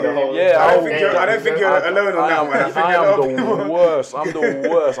think you're alone on that one. I am the worst. I'm the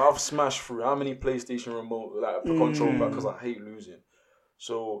worst. I've smashed through how many PlayStation remote control back because I hate losing.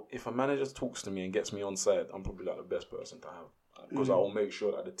 So if a manager talks to me and gets me on side, I'm probably like the best person to have because I will make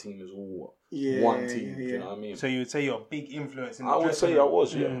sure that the team is all one team. You know what I mean? So you would say you're a big influence in the I would say I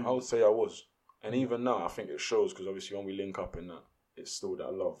was, I would say I was. And even now, I think it shows because obviously when we link up in that, it's still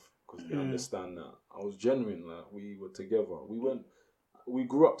that love. because they understand that I was genuine. Like we were together. We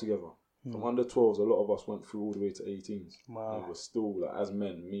grew up together. From under 12s, a lot of us went through all the way to 18s. Wow. And we're still, like, as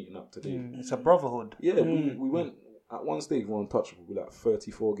men, meeting up today. It's a brotherhood. Yeah, we went, at one stage, we were untouchable. We like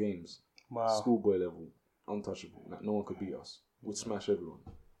 34 games. Wow. Schoolboy level, untouchable. Like, no one could beat us. We'd smash everyone.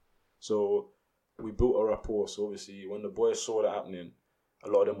 So, we built a rapport. So, obviously, when the boys saw that happening, a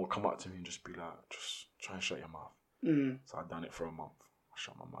lot of them would come up to me and just be like, just try and shut your mouth. So, I'd done it for a month. I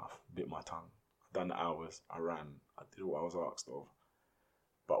shut my mouth, bit my tongue. I'd done the hours. I ran. I did what I was asked of.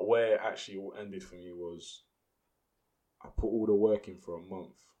 But where it actually all ended for me was I put all the work in for a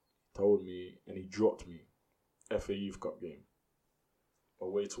month. He told me, and he dropped me, FA Youth Cup game,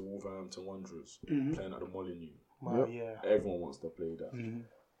 away to Wolverhampton Wanderers, playing at the Molineux. Wow, yeah. Everyone wants to play that.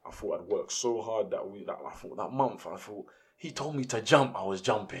 I thought I'd worked so hard that month, he told me to jump, I was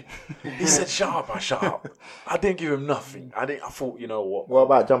jumping. He said, shut up, I shut up. I didn't give him nothing. I thought, you know what? What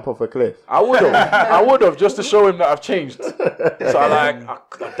about jump off a cliff? I would have, just to show him that I've changed. So I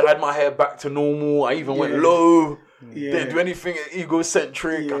dyed my hair back to normal. I even went low. Didn't do anything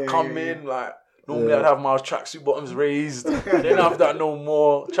egocentric. I come in, like, normally I'd have my tracksuit bottoms raised. Didn't have that no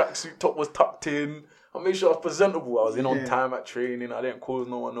more. Tracksuit top was tucked in. I made sure I was presentable. I was in on time at training. I didn't cause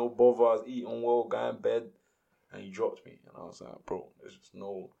no one no bother. I was eating well, going in bed. And he dropped me. And I was like, bro, there's just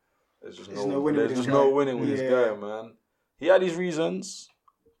no winning with this guy, man. He had his reasons,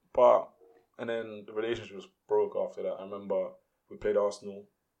 and then the relationship was broke after that. I remember we played Arsenal.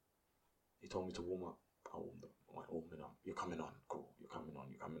 He told me to warm up. I warmed up. I'm like, warming up. You're coming on. Cool. You're coming on.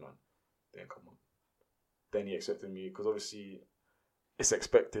 Then come on. Then he accepted me, because obviously it's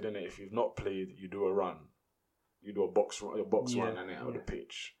expected, innit? If you've not played, you do a run. You do a box run and then out of the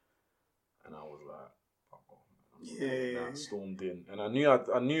pitch. And I was like, stormed in, and I knew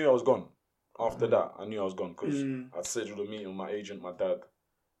I was gone. After that, I knew I was gone, because I'd scheduled a meeting with my agent, my dad,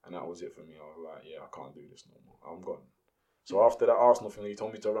 and that was it for me. I was like, I can't do this no more. I'm gone. So after that Arsenal thing, he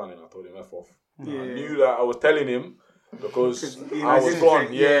told me to run, and I told him F off. I knew that I was telling him because I was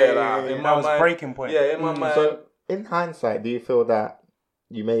gone. In my mind, breaking point. Yeah, in my mind. So, in hindsight, do you feel that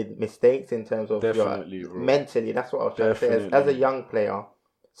you made mistakes in terms of your mentally? That's what I was trying to say. As a young player,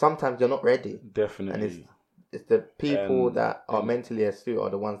 sometimes you're not ready. Definitely. And it's the people that are mentally astute are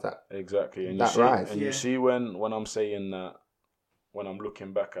the ones that and rise. And you see when I'm saying that, when I'm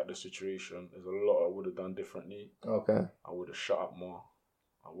looking back at the situation, there's a lot I would have done differently. Okay. I would have shut up more.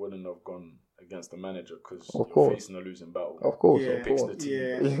 I wouldn't have gone against the manager, because you're facing a losing battle. Of course, he picks the team.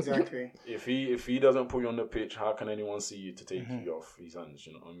 Yeah, exactly. If he doesn't put you on the pitch, how can anyone see you to take you off his hands?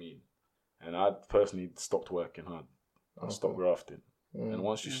 You know what I mean? And I personally stopped working hard. I stopped grafting. And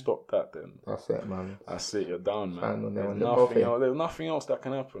once you stop that, then that's it, man. That's it. You're down, man. There's nothing else that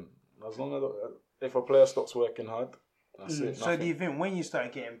can happen. As long as if a player stops working hard, that's it. So do you think when you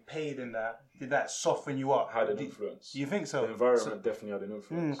started getting paid in that, did that soften you up? Had an influence. You think so? The environment definitely had an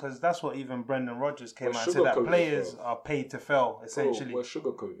influence. Because that's what even Brendan Rodgers came out and said, that players are paid to fail, essentially. We're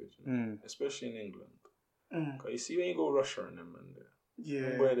sugar-coated, especially in England. You see when you go Russia and them, and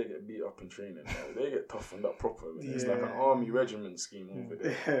where they get beat up in training, they get toughened up proper. It's like an army regiment scheme over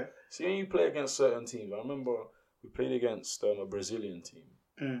there. See when you play against certain teams, I remember we played against a Brazilian team,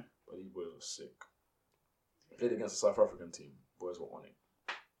 but these boys were sick. Played against a South African team, boys were on it.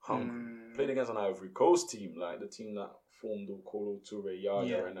 Hungry. Played against an Ivory Coast team, like the team that formed Kolo Toure,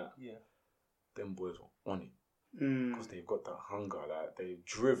 Yaya and that. Yeah. Them boys were on it. Because they've got that hunger, like they're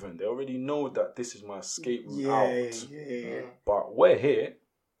driven. They already know that this is my escape route out. But we're here.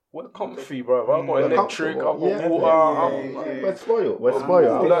 We're comfy, bro. I've got electric, I've got water. We're spoiled. We're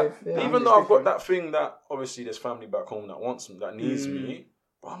spoiled. Even though I've got that thing that obviously there's family back home that wants me, that needs me.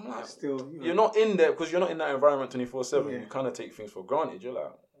 But I'm like, you're not in there, because you're not in that environment 24/7. You kind of take things for granted. You're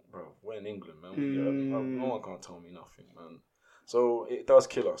like, bro, we're in England, man. No one can't tell me nothing, man. So it does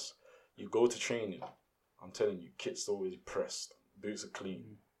kill us. You go to training. I'm telling you, kit's always pressed, boots are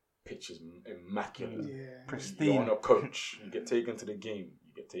clean, pitch is immaculate, pristine. You're on a coach, you get taken to the game,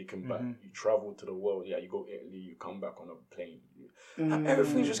 you get taken back, you travel to the world, you go Italy, you come back on a plane.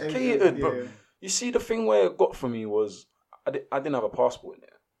 Everything's just catered, bro. You see, the thing where it got for me was, I didn't have a passport in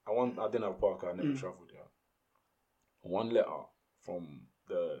there. I didn't have a passport, I never travelled there. One letter from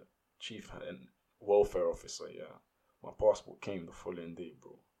the chief and welfare officer, my passport came the following day,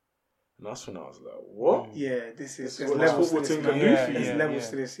 bro. And that's when I was like, what? Yeah, this is levels to this. There's levels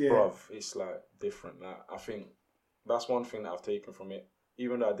to this, Bruv, it's like different. Like, I think that's one thing that I've taken from it.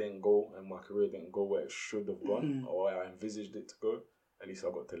 Even though I didn't go and my career didn't go where it should have gone, or I envisaged it to go, at least I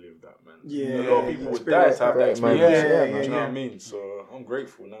got to live that, man. Yeah. A lot of people would die to have that experience. Do you know what I mean? So I'm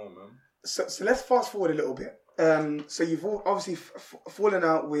grateful now, man. So let's fast forward a little bit. So you've obviously fallen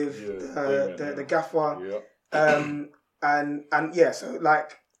out with the gaffer. Yeah.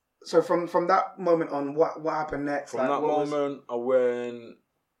 So from that moment on, what happened next? From that moment, I went.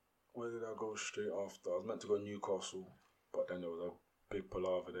 Where did I go straight after? I was meant to go to Newcastle, but then there was a big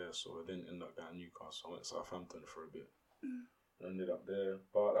palaver there, so I didn't end up going to Newcastle. I went to Southampton for a bit. Ended up there.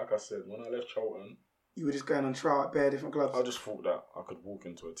 But like I said, when I left Charlton, you were just going on trial at bare different clubs. I just thought that I could walk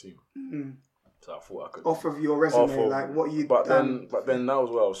into a team. So I thought I could. Off of your resume, what you done. But then that was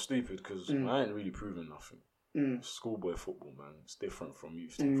where I was stupid because I ain't really proven nothing. Schoolboy football, man, it's different from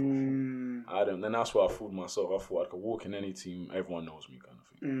youth team football. Then that's why I fooled myself. I thought I could walk in any team, everyone knows me, kind of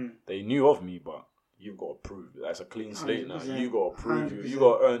thing. They knew of me, but you've got to prove. That's a clean slate now. You got to prove you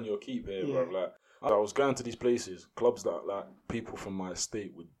got to earn your keep here, bro. Like I was going to these places, clubs that like people from my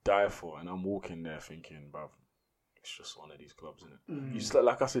estate would die for, and I'm walking there thinking, bro, it's just one of these clubs, isn't it? You just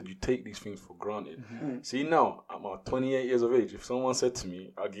like I said, you take these things for granted. See now, at my 28 years of age, if someone said to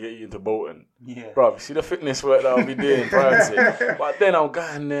me, "I'll get you into Bolton," bro, see the fitness work that I'll be doing prior to it. But then I'm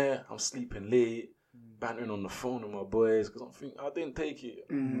going there, I'm sleeping late, bantering on the phone with my boys because I'm thinking I didn't take it.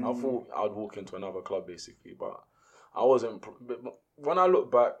 I thought I'd walk into another club basically, but I wasn't. When I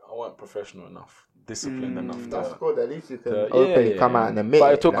look back, I wasn't professional enough, disciplined enough. That's good. At least you can openly come out in the middle.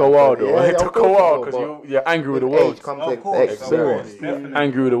 But it took a while, though. It took a while because you're angry with the world. Experience.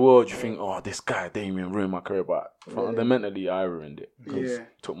 Angry with the world. You think, oh, this guy Damien ruined my career, but fundamentally, I ruined it because it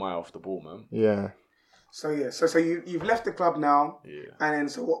took my eye off the ball, man. Yeah. So you've left the club now. Yeah. And then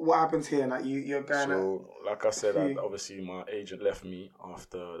so what happens here? Like you're going. So like I said, obviously my agent left me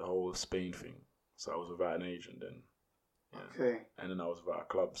after the whole Spain thing, so I was without an agent then. Yeah. Okay. And then I was without a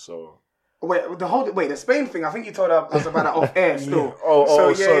club, so. Wait, the Spain thing. I think you told us about that off air still.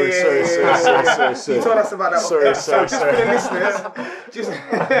 Sorry. You told us about that off air. So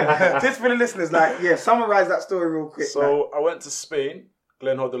just for the listeners, summarize that story real quick. So I went to Spain,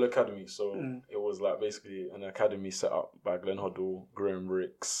 Glen Hoddle Academy. So it was like basically an academy set up by Glen Hoddle, Graham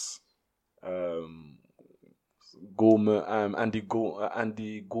Ricks, Gorman, Andy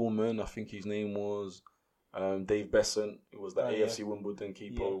Gorman, I think his name was. Dave Besant, who was the AFC Wimbledon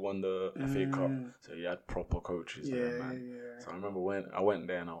keeper, who won the FA Cup. So he had proper coaches there, man. So I remember when I went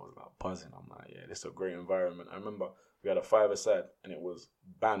there and I was like buzzing. I'm like, this is a great environment. I remember we had a 5-a-side and it was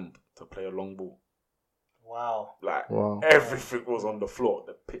banned to play a long ball. Wow. Everything was on the floor.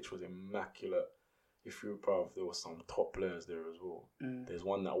 The pitch was immaculate. If you're proud, there were some top players there as well. There's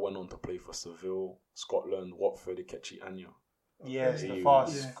one that went on to play for Seville, Scotland, Watford, Ikechi Anya. Yes, the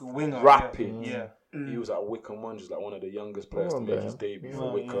fast winger. Rapid. Yeah. He was at Wycombe Wanderers, like one of the youngest players to make his debut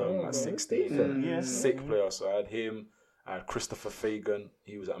for Wycombe at 16. Sick player. So I had him. I had Christopher Fagan.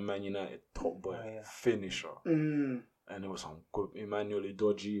 He was at Man United, top boy, finisher. And there was some good. Emmanuel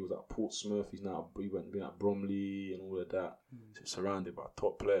Dodgy was at Portsmouth. He went been at Bromley and all of that. So surrounded by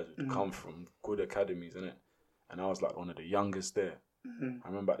top players who come from good academies, innit? And I was like one of the youngest there. I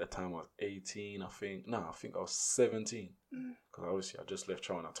remember at the time I was 18, I think I was 17. Because obviously I just left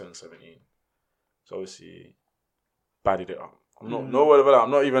Charlton, I turned 17. So obviously, badded it up. I'm not, no word of that. I'm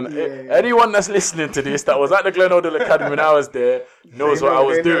not even, anyone that's listening to this that was at the Glen Hoddle Academy when I was there knows what I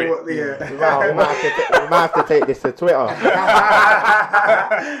was doing. We might have to take this to Twitter.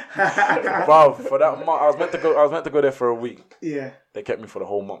 Wow, for that month, I was meant to go there for a week. Yeah. They kept me for the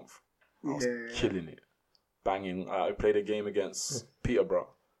whole month. I was killing it. Banging. I played a game against Peterborough.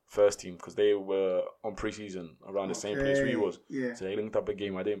 First team, because they were on pre-season around the same place we was. Yeah. So they linked up a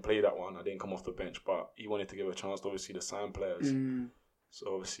game. I didn't play that one. I didn't come off the bench, but he wanted to give a chance to obviously the sign players.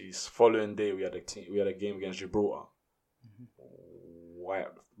 So obviously, following day we had a game against Gibraltar.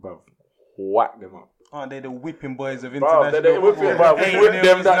 Whack them up. Aren't they the whipping boys of international football? We whipped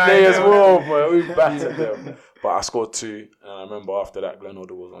them that day as well, bro. We battered them. But I scored 2, and I remember after that, Glen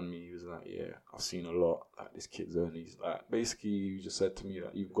Hoddle was on me. He was like, I've seen a lot. Like, this kid's earning. He's like, basically, he just said to me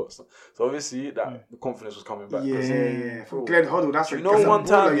that you've got some. So obviously, the confidence was coming back. Yeah. For Glen Hoddle, that's one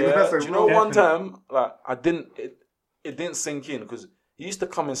time, like, it didn't sink in, because he used to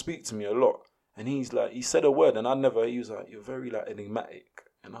come and speak to me a lot. And he's like, he said a word, and he was like, you're very, like, enigmatic.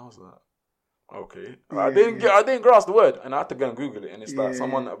 And I was like, okay. I didn't grasp the word, and I had to go and Google it, and it's like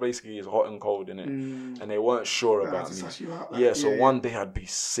someone that basically is hot and cold in it, and they weren't sure about me. So one day I'd be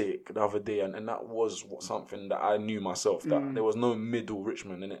sick, the other day, and that was something that I knew myself, that there was no middle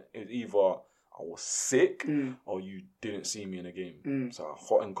Richmond in it. It was either I was sick or you didn't see me in a game. So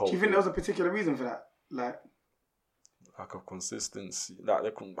hot and cold. Do you think there was a particular reason for that? Like lack of consistency.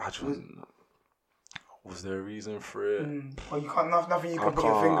 Was there a reason for it? Well, you can't. Nothing you can put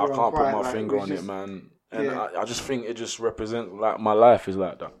your finger on. I can't put my finger on it, man. And I just think it just represents, like, my life is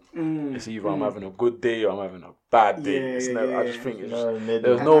like that. It's either I'm having a good day or I'm having a bad day. I just think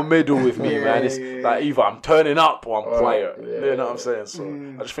there's no middle with me, man. It's like either I'm turning up or I'm quiet. You know what I'm saying? So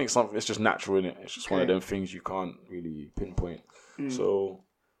I just think it's just natural, innit? It's just one of them things you can't really pinpoint. So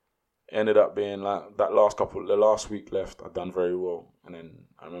ended up being like the last week left, I'd done very well. And then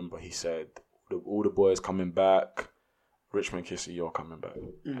I remember he said, all the boys coming back, Richmond Kissy, you're coming back.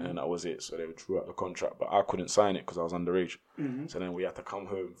 And then that was it. So they drew out the contract, but I couldn't sign it because I was underage. So then we had to come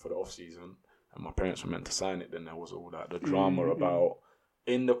home for the off season, and my parents were meant to sign it. Then there was all that, the drama about,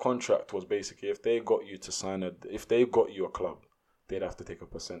 in the contract was basically, if they got you to sign if they got you a club, they'd have to take a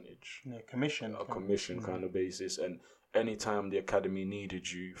percentage. Commission kind of basis. And anytime the academy needed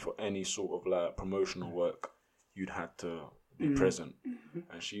you for any sort of like promotional work, you'd had to be present.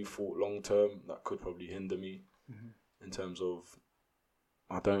 And she thought long term that could probably hinder me in terms of,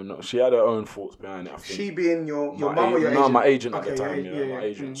 I don't know. She had her own thoughts behind it. I think. She being your mum or your agent? No, my agent at the time. My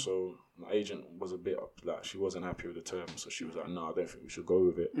agent. So my agent was a bit like, she wasn't happy with the terms, so she was like, no, I don't think we should go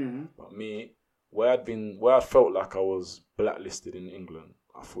with it. But me, where I felt like I was blacklisted in England,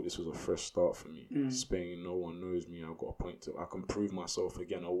 I thought this was a fresh start for me. Spain, no one knows me. I've got a point I can prove myself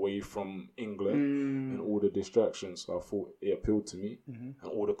again away from England and all the distractions. So I thought it appealed to me.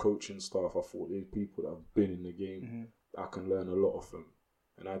 And all the coaching staff, I thought these people that have been in the game, I can learn a lot of them.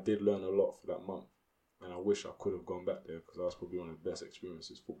 And I did learn a lot for that month. And I wish I could have gone back there because that was probably one of the best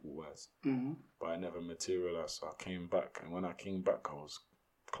experiences football-wise. But I never materialised. So I came back. And when I came back, I was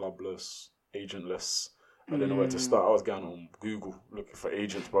clubless, agentless. I didn't know where to start. I was going on Google looking for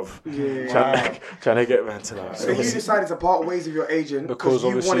agents, bruv. Trying to get back to that. So you decided to part ways with your agent because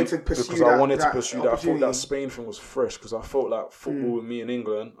you wanted to pursue that. Because I wanted to pursue that. I thought that Spain thing was fresh because I felt like football with me in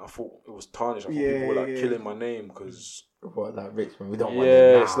England, I thought it was tarnished. I thought people were like killing my name because... What, like Richmond? We don't want it.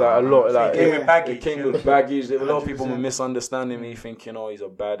 Yeah, it's like a lot. Like, it came with baggage. A lot of people were misunderstanding me, thinking, oh, he's a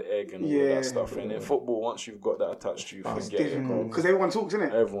bad egg and all that stuff. And in football, once you've got that attached to you, forget it. Because everyone talks,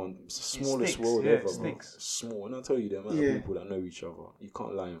 innit? Everyone. It's the smallest world ever, bro. It's small. And I tell you, the amount of people that know each other, you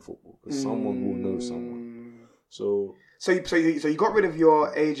can't lie in football because someone will know someone. So you got rid of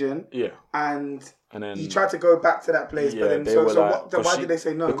your agent. Yeah. And then you tried to go back to that place, but then why did they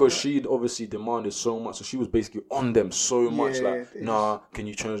say no? Because she'd obviously demanded so much, so she was basically on them so much. Nah, can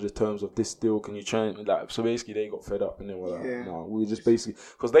you change the terms of this deal? Can you change like? So basically, they got fed up and they were like, nah, we just basically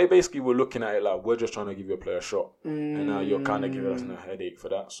because they basically were looking at it like we're just trying to give you a player a shot, and now you're kind of giving us a headache for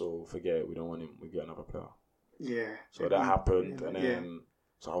that. So forget it, we don't want him. We get another player. Yeah. So that happened, and then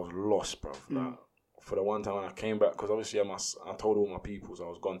so I was lost, bro. Like, for the one time when I came back, because obviously I told all my peoples I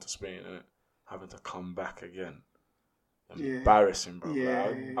was gone to Spain, and having to come back again, embarrassing, bro.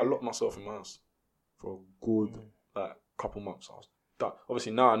 I locked myself in my house for a good couple months. I was done.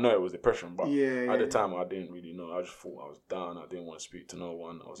 Obviously now I know it was depression, but at the time I didn't really know. I just thought I was down. I didn't want to speak to no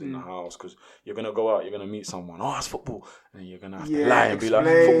one. I was in the house because you're gonna go out, you're gonna meet someone. Oh, it's football, and you're gonna have to lie and be like,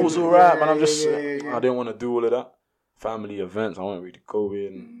 football's alright, man. I'm just. I didn't want to do all of that. Family events, I wasn't really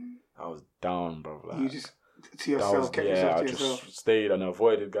going. I was down, bro. Like, you just to yourself, kept yourself to yourself. I just stayed and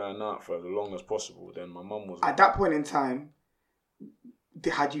avoided going out for as long as possible. Then my mum was at that point in time.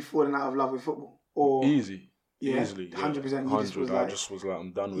 Had you fallen out of love with football? Or easily, 100%. I just was like,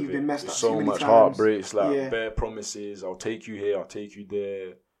 I'm done with it. You've been messed up so much times. heartbreak. It's like bare promises. I'll take you here. I'll take you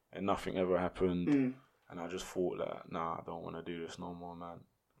there, and nothing ever happened. And I just thought like, nah, I don't want to do this no more, man.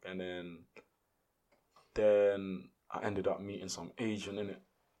 And then I ended up meeting some agent in it.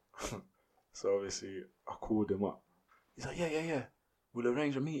 So obviously I called him up. He's like, yeah. We'll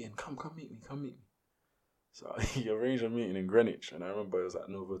arrange a meeting. Come meet me. So he arranged a meeting in Greenwich, and I remember it was at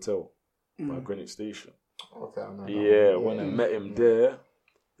Novotel by Greenwich Station. Okay, when I met him there,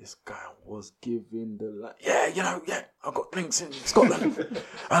 this guy was giving the I've got links in Scotland.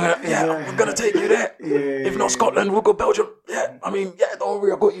 I'm gonna take you there. If not Scotland, we'll go Belgium. Don't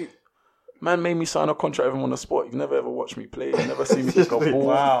worry, I got you. Man made me sign a contract with him on the spot. You've never ever watched me play. You've never seen me kick a ball.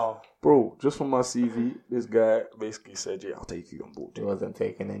 Wow. Bro, just from my CV, this guy basically said, I'll take you on board. He wasn't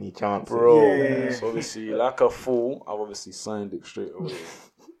taking any chances. Bro, so obviously, like a fool, I've obviously signed it straight away.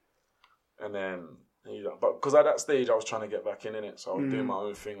 And then, but because at that stage, I was trying to get back in it. So I was doing my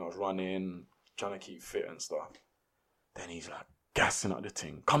own thing. I was running, trying to keep fit and stuff. Then he's like, gassing at the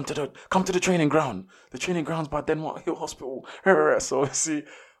thing. Come to the training ground. The training ground's by Denmark Hill Hospital. So obviously,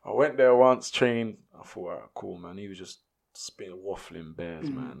 I went there once, trained. I thought, alright, cool, man. He was just waffling bears,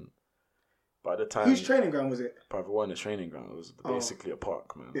 man. But at the time, whose training ground was it? But it wasn't a training ground. It was basically a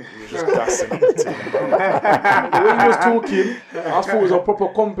park, man. We were just gassing up the team, bro. When he was talking, I thought it was a proper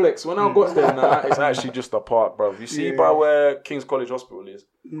complex. When I got there, it's actually just a park, bro. You see by where King's College Hospital is,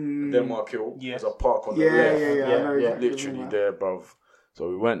 Denmark Hill, there's a park on the left. Literally there, bro.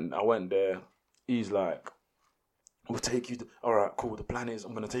 So I went there. He's like, we'll take you. All right, cool. The plan is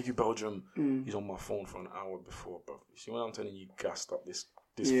I'm going to take you Belgium. He's on my phone for an hour before, bro. You see when I'm telling you, gassed up this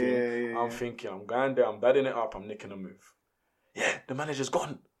thing. I'm thinking, I'm going there, I'm badding it up, I'm nicking a move. Yeah, the manager's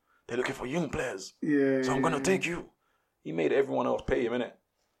gone. They're looking for young players. So I'm going to take you. He made everyone else pay him, innit?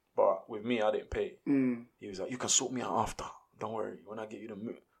 But with me, I didn't pay. He was like, you can sort me out after. Don't worry. When I get you the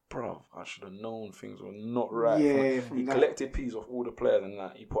move. Bro, I should have known things were not right. He collected peas off all the players and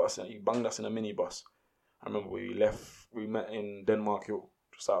that. He banged us in a minibus. I remember we met in Denmark Hill,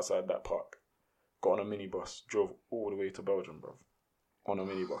 just outside that park. Got on a minibus, drove all the way to Belgium, bro. On a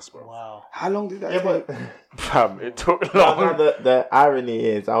minibus, bro. Wow. How long did that take? Fam, it took long. The irony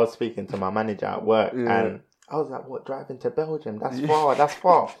is, I was speaking to my manager at work and I was like, what, driving to Belgium? That's far.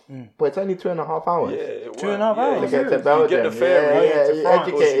 But it's only 2.5 hours. Yeah, 2.5 hours. To get to Belgium. You get the ferry to France.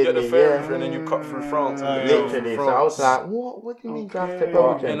 You get the ferry and then you cut through France. Literally. So I was like, what do you mean drive to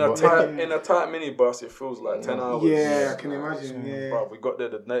Belgium? In a tight minibus, it feels like 10 hours. Yeah, I can imagine. Yeah. But we got there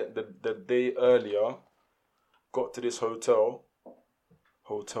the day earlier, got to this hotel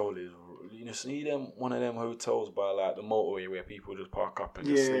is, you see one of them hotels by like the motorway where people just park up and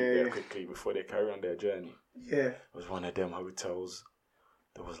just sleep there quickly before they carry on their journey. Yeah. It was one of them hotels.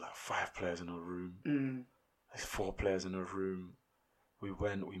 There was like 5 players in a room. There's 4 players in a room. We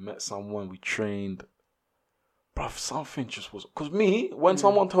went, we met someone, we trained. Bruv, something just was... Because me, when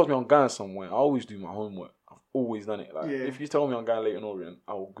someone tells me I'm going somewhere, I always do my homework. I've always done it. Like, if you tell me I'm going Leyton Orient,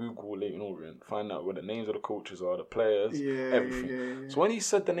 I will Google Leyton Orient, find out where the names of the coaches are, the players, everything. So when he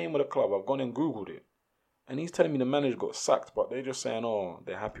said the name of the club, I've gone and Googled it. And he's telling me the manager got sacked, but they're just saying, oh,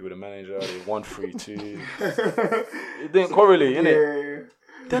 they're happy with the manager, they won 3-2. It didn't correlate, innit?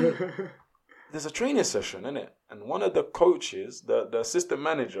 Then there's a training session, innit? And one of the coaches, the assistant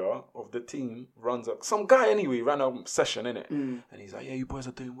manager of the team, some guy anyway, ran a session, innit? And he's like, yeah, you boys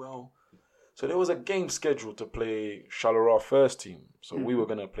are doing well. So there was a game scheduled to play Charleroi first team. So we were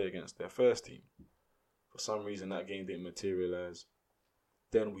going to play against their first team. For some reason, that game didn't materialize.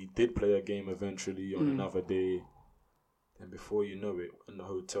 Then we did play a game eventually on another day. And before you know it, in the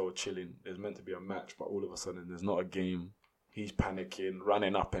hotel chilling, there's meant to be a match, but all of a sudden there's not a game. He's panicking,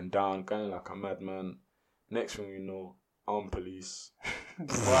 running up and down, going like a madman. Next thing you know, armed police.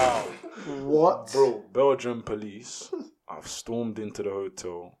 Wow. What? Bro, Belgian police. I've stormed into the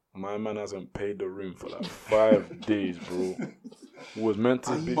hotel. My man hasn't paid the room for like 5 days, bro. Was meant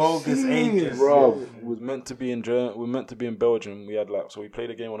to be bogus agents, bro. Was meant to be in We're meant to be in Belgium. We had so we played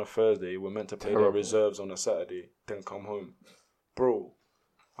a game on a Thursday. We're meant to play their reserves on a Saturday, then come home, bro.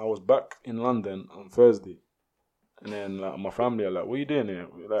 I was back in London on Thursday, and then my family are like, "What are you doing here?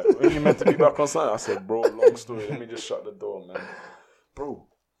 Like, when you meant to be back on Sunday?" I said, "Bro, long story. Let me just shut the door, man." Bro,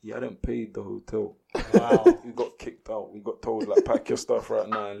 he hadn't paid the hotel. Wow. We got kicked out. We got told pack your stuff right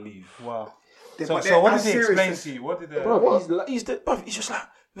now and leave. Wow. So what did he explain to you? What did the... Bro, he's just like,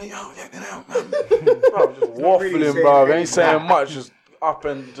 man, yo, get it out, man. Bro, just waffling, bro. Ain't saying much. Just up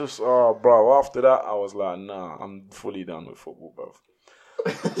and just, bro. After that, I was like, nah, I'm fully done with football, bro.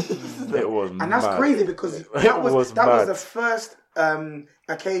 It was mad. And that's crazy because that was the first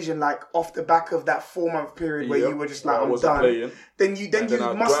occasion, off the back of that 4-month period where you were just like, I'm done. Playing. Then you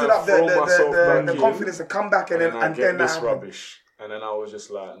mustered up the confidence to come back and then this rubbish. And then I was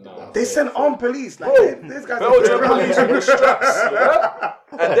just like, nah. They sent armed police. This guy's Belgian police with the straps, yeah?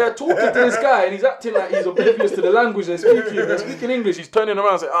 And they're talking to this guy and he's acting like he's oblivious to the language they're speaking. They're speaking English. He's turning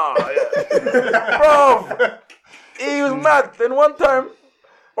around and saying, yeah. Bro, he was mad. Then one time,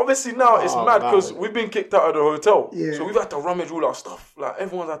 obviously now it's mad because we've been kicked out of the hotel. Yeah. So we've had to rummage all our stuff.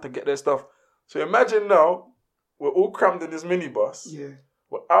 Everyone's had to get their stuff. So imagine now, we're all crammed in this minibus. Yeah.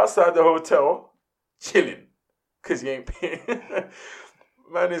 We're outside the hotel, chilling. Because he ain't paying.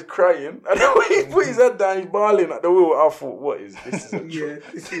 Man is crying. And then when he put his head down, he's bawling at the wheel. I thought, what is this? This is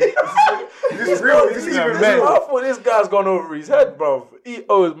real. I thought this guy's gone over his head, bro. He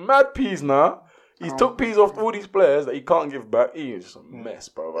owes mad peas now. He's took peas off all these players that he can't give back. He is just a mess,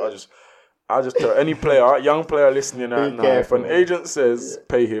 bro. I just tell any player, young player listening right now, if an agent says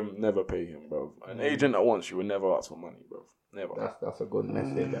pay him, never pay him, bro. An agent that wants you will never ask for money, bro. Never. That's a good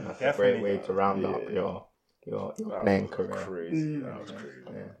message, and that's a great way to round up your playing career. Crazy. That was crazy.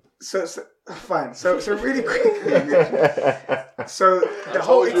 So fine. So really quick. So the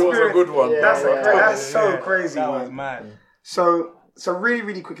whole experience was a good one. That's so crazy. That was mad. So So really,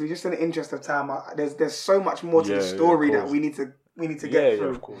 really quickly, just in the interest of time, there's so much more to the story that we need to get through. Yeah,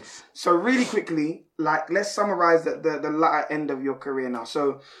 of course. So really quickly, like, let's summarize the latter end of your career now.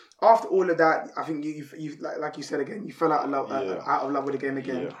 So after all of that, I think you like you said again, you fell out of love with the game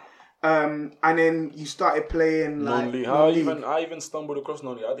again. Yeah. And then you started playing non-league. I even stumbled across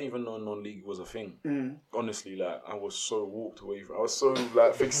non-league. I didn't even know non-league was a thing. Honestly, like, I was so walked away from. I was so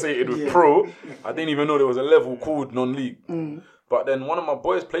like fixated with pro. I didn't even know there was a level called non-league. But then one of my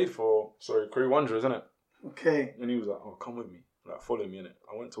boys played for Crewe Wanderers, isn't it? Okay. And he was like, "Oh, come with me, like, follow me," innit?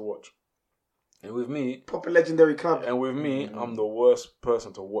 I went to watch. And with me, proper legendary club. And with me, I'm the worst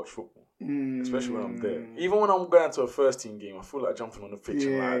person to watch football, especially when I'm there. Even when I'm going to a first team game, I feel like jumping on the pitch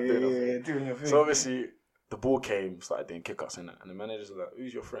and doing your thing. So obviously, the ball came, started doing kick-ups in that, and the manager's like,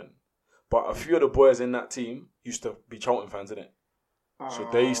 "Who's your friend?" But a few of the boys in that team used to be Charlton fans, innit? So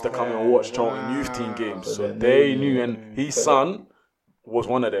they used to come and watch Charlton youth team games. So they knew, and his son was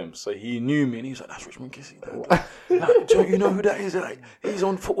one of them. So he knew me, and he was like, "That's Richmond Kissy. Like, do you know who that is? Like, he's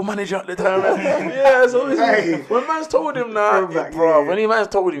on Football Manager at the time." Yeah, so when man's told him that, when he man's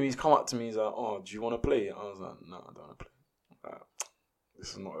told him, he's come up to me, he's like, "Oh, do you want to play?" I was like, "No, I don't want to play. Like,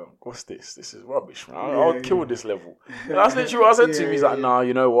 this is not, what's this? This is rubbish, man. I'll kill this level." And that's literally what I said to him. He's like, "Nah,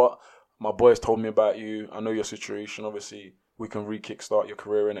 you know what? My boys told me about you. I know your situation. Obviously, we can re-kickstart your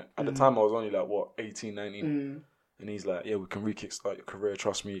career, innit?" At the time, I was only like, 18, 19. And he's like, "Yeah, we can re-kickstart your career.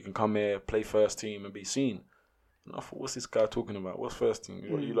 Trust me, you can come here, play first team and be seen." And I thought, what's this guy talking about? What's first team?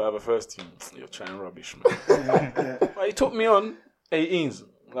 You like have a first team? You're chatting rubbish, man. Like, he took me on 18s.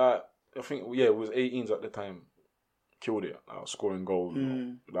 Like, I think, it was 18s at the time. Killed it. I was scoring goals.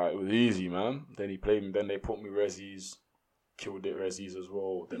 Like, it was easy, man. Then he played me. Then they put me resis. Killed it resis as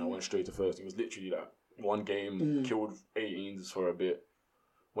well. Then I went straight to first team. It was literally like one game, killed 18s for a bit.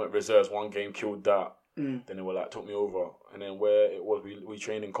 Went reserves, one game, killed that. Then they were like, took me over. And then where it was, we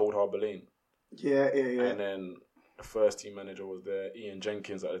trained in Cold Harbour Lane. Yeah. And then the first team manager was there, Ian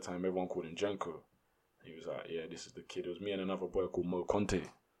Jenkins at the time. Everyone called him Jenko. He was like, "Yeah, this is the kid." It was me and another boy called Mo Conte.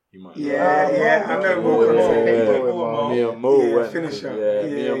 You might know. I know Mo Conte. Me and Mo went. Finisher.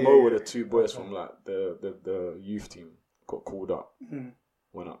 Me and Mo were the two boys from like the youth team. Got called up.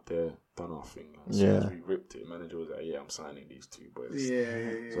 Went up there, done our thing. As soon as we ripped it, manager was like, "Yeah, I'm signing these two boys."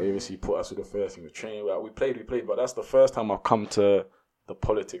 So obviously he put us with the first thing. We trained. We played. But that's the first time I've come to the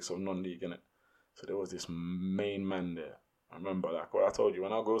politics of non-league, innit? So there was this main man there. I remember, like what I told you,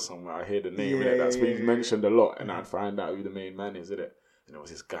 when I go somewhere, I hear the name, that's what he's mentioned a lot, and I'd find out who the main man is, innit? And there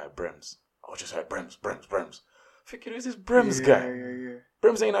was this guy, Brems. I just heard Brems. Thinking, who's this Brems guy?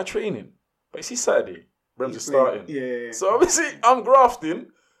 Brems ain't at training. But you see Saturday, Brems is starting. So obviously, I'm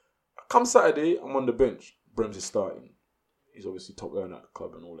grafting. Come Saturday, I'm on the bench. Brems is starting. He's obviously top earner at the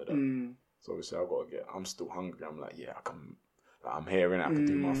club and all of that. So obviously, I'm still hungry. I'm like, I can, I'm here and I can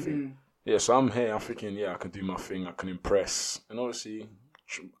do my thing. Yeah, so I'm here. I'm thinking, I can do my thing. I can impress. And obviously,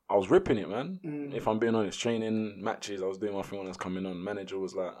 I was ripping it, man. If I'm being honest, training, matches, I was doing my thing when I was coming on. Manager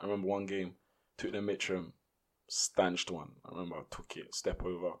was like, I remember one game, took the Mitcham, stanched one. I remember I took it, step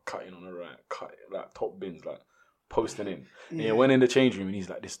over, cutting on the right, cut it, like top bins, like posting in. And he went in the change room and he's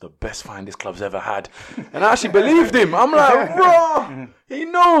like, "This is the best find this club's ever had." And I actually believed him. I'm like, bro, he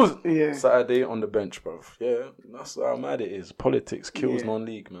knows. Saturday on the bench, bro. Yeah, that's how mad it is. Politics kills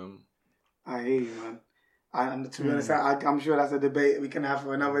non-league, man. I hear you, man. And to be honest, I'm sure that's a debate we can have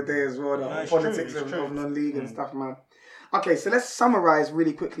for another day as well. The politics of non-league and stuff, man. Okay, so let's summarize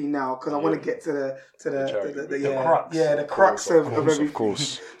really quickly now because I want to get to the crux. Yeah, the crux of everything. Of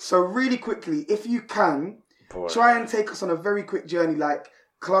course. So really quickly, if you can, try and take us on a very quick journey, like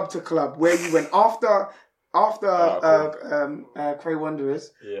club to club, where you went after Crewe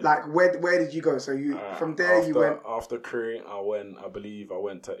Wanderers. Like where did you go? So you from there you went after Crewe. I believe I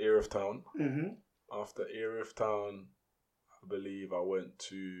went to Erith Town. After Erith Town, I believe I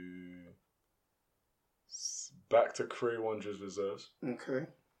went back to Crewe Wanderers reserves. Okay.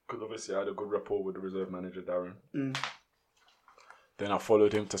 Because obviously I had a good rapport with the reserve manager, Darren. Then I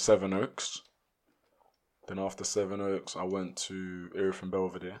followed him to Sevenoaks. Then after Sevenoaks, I went to Erith and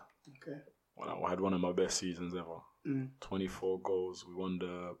Belvedere. Okay. When I had one of my best seasons ever. 24 goals. We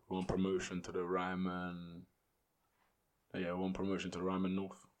won promotion to the Ryman. Won promotion to the Ryman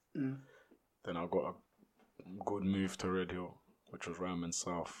North. Then I got a good move to Redhill, which was Ryman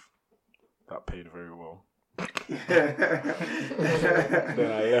South. That paid very well. Then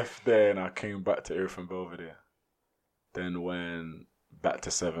I left there and I came back to Erith and Belvedere. Then went back to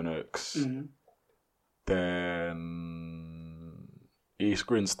Sevenoaks. Then East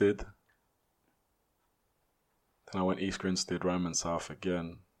Grinstead. Then I went East Grinstead, Ryman South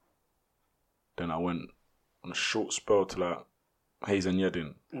again. Then I went on a short spell to like Hazen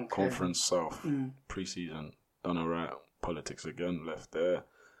Yedding, Conference South, pre-season, done alright. Politics again, left there.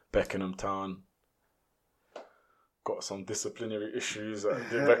 Beckenham Town, got some disciplinary issues at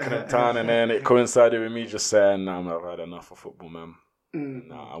Beckenham Town, and then it coincided with me just saying, "Nah, I've had enough of football, man.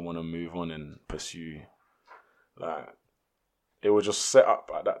 Nah, I want to move on and pursue." Like, it was just set up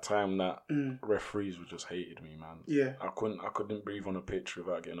at that time that referees were just hated me, man. Yeah, I couldn't breathe on a pitch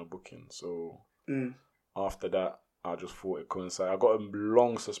without getting a booking. So after that, I just thought it coincided. I got a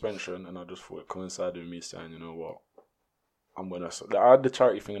long suspension, and I just thought it coincided with me saying, "You know what? I had the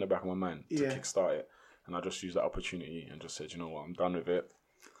charity thing in the back of my mind to kickstart it, and I just used that opportunity and just said, you know what, I'm done with it.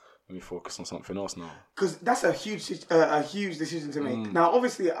 Let me focus on something else now." Because that's a huge decision to make. Now,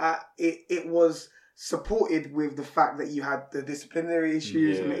 obviously, it was supported with the fact that you had the disciplinary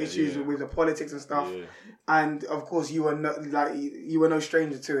issues and the issues with the politics and stuff, and of course, you were no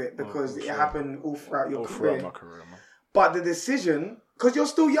stranger to it because it happened all throughout your career. Throughout my career, man. But the decision. Because you're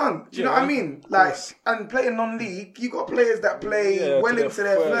still young. Do you know what I mean? Like, and playing non-league, you got players that play well into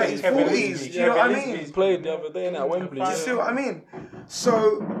their 30s, 40s. Do you know what I mean? He played the other day at Wembley. Do you see what I mean?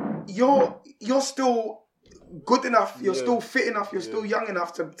 So you're still good enough. You're still fit enough. You're still young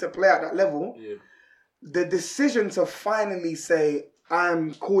enough to play at that level. Yeah. The decision to finally say,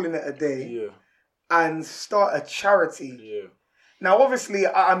 "I'm calling it a day," and start a charity. Yeah. Now, obviously,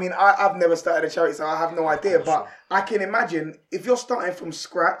 I mean, I've never started a charity, so I have no idea. But I can imagine if you're starting from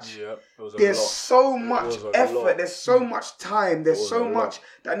scratch, there's so much effort, there's so much time, there's so much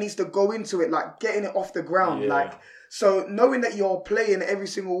that needs to go into it, like getting it off the ground. Like, so knowing that you're playing every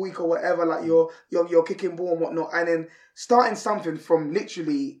single week or whatever, like you're kicking ball and whatnot, and then starting something from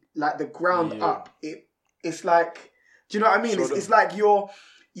literally like the ground up, it's like, do you know what I mean? It's like you're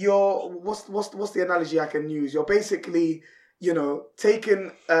what's the analogy I can use? You're basically, you know,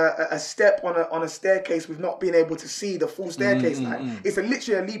 taking a step on a staircase with not being able to see the full staircase. It's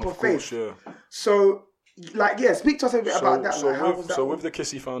literally a leap of faith. Yeah. So, like, speak to us a bit about that. With the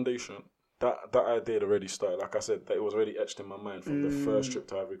Kissy Foundation, that idea had already started. Like I said, that it was already etched in my mind from the first trip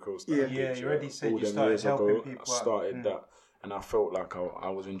to Ivory Coast. You already said you started helping people. I started that, and I felt like I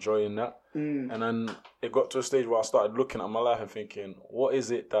was enjoying that. And then it got to a stage where I started looking at my life and thinking, what is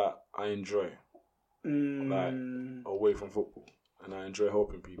it that I enjoy? Like, away from football, and I enjoy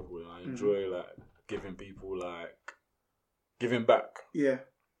helping people, and I enjoy like giving people, like giving back.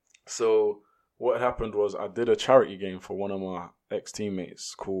 So what happened was I did a charity game for one of my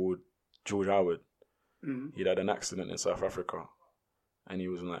ex-teammates called George Howard. He'd had an accident in South Africa, and he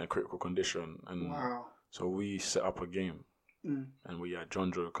was in like a critical condition, and so we set up a game, and we had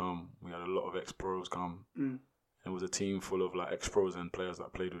John Joe come, we had a lot of ex-pros come. It was a team full of like ex-pros and players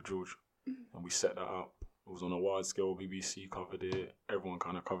that played with George. And we set that up. It was on a wide scale. BBC covered it. Everyone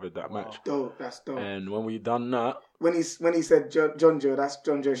kind of covered that match. Dope. That's dope. And when we done that, when he said John Joe, that's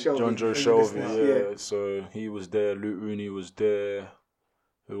John Joe Shelby. John Joe Shelby, yeah. So he was there. Luke Rooney was there.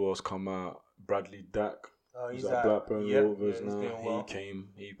 Who else come out? Bradley Dack. He's at Blackburn Rovers now. He came.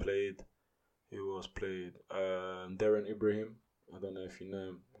 He played. Who else played? Darren Ibrahim. I don't know if you know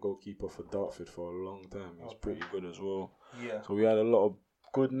him. Goalkeeper for Dartford for a long time. He was pretty good as well. Yeah. So we had a lot of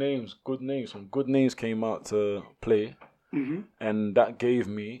good names. Some good names came out to play, and that gave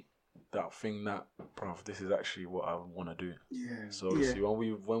me that thing that, bruv, this is actually what I want to do. Yeah. So obviously,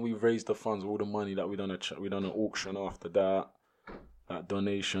 when we raised the funds, all the money that we done an auction after that. Like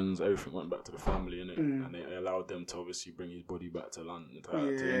donations, everything went back to the family, innit? And they allowed them to obviously bring his body back to London,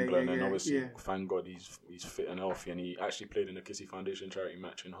 to England, and obviously, thank God, he's fit and healthy, and he actually played in the Kissy Foundation charity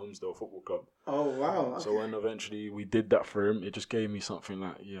match in Holmesdale Football Club. Oh wow! Okay. So when eventually we did that for him, it just gave me something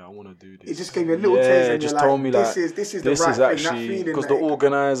like, I want to do this. It just gave you a little taste, and it just told me like, this is the right thing. Because the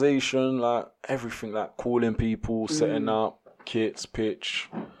organisation, like everything, like calling people, setting up kits, pitch.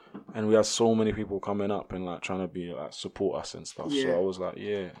 And we had so many people coming up and like trying to be like support us and stuff. So I was like,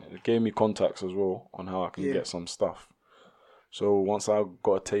 it gave me contacts as well on how I can get some stuff. So once I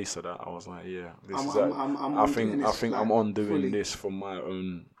got a taste of that, I was like, I think I'm on doing this for my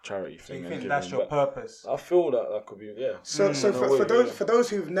own charity thing. So you think that's your purpose? I feel that could be, So for those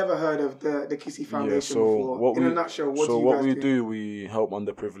who've never heard of the Kissy Foundation before, in a nutshell, what we do? We help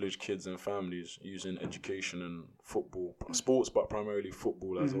underprivileged kids and families using education and football, sports, but primarily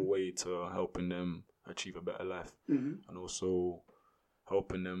football as a way to helping them achieve a better life, and also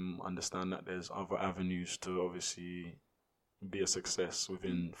helping them understand that there's other avenues to obviously be a success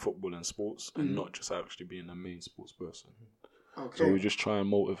within football and sports, and not just actually being a main sports person. Okay. So we just try and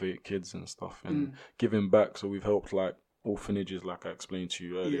motivate kids and stuff and giving back. So we've helped like orphanages, like I explained to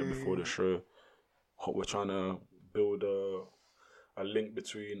you earlier before the show. We're trying to build a link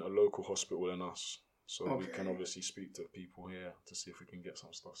between a local hospital and us. So we can obviously speak to people here to see if we can get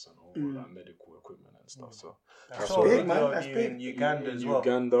some stuff sent over, like medical equipment and stuff. So that's big, man. That's big. In Uganda as well.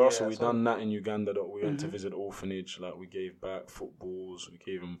 Uganda, so we done that in Uganda. That we went to visit orphanage. Like we gave back footballs, we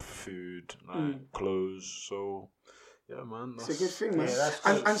gave them food, like clothes. So yeah, man, it's a good thing, man.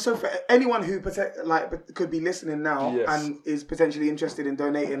 And so for anyone who could be listening now and is potentially interested in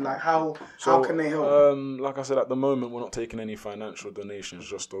donating, like how can they help? Like I said, at the moment we're not taking any financial donations,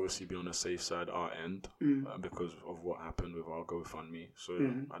 just obviously be on the safe side our end because of what happened with our GoFundMe. So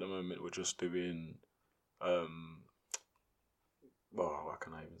at the moment we're just doing what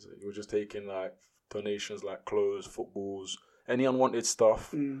can I even say? We're just taking like donations like clothes, footballs, any unwanted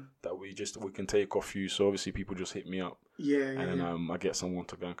stuff that we can take off you. So obviously people just hit me up. And then I get someone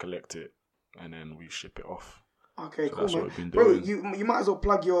to go and collect it, and then we ship it off. Okay, so cool, that's man. What we've been Bro, doing. you might as well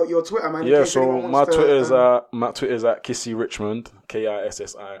plug your Twitter, man. Yeah, so my Twitter's at Kissy Richmond,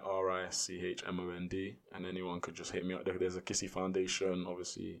 KISSIRICHMOND, and anyone could just hit me up. There's a Kissy Foundation,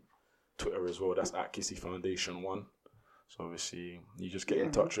 obviously Twitter as well. That's at Kissy Foundation 1. So obviously, you just get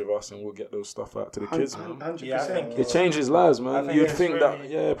in touch with us, and we'll get those stuff out to the kids, man. 100%. Yeah, I think it changes lives, man. You'd think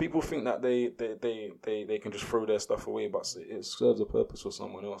really... that, people think that they can just throw their stuff away, but it serves a purpose for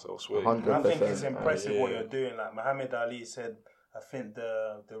someone else elsewhere. 100%. I think it's impressive what you're doing. Like Muhammad Ali said, I think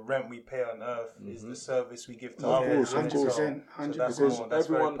the rent we pay on earth is the service we give to others. 100%. Because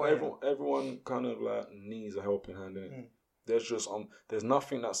everyone kind of like needs a helping hand in it. There's just there's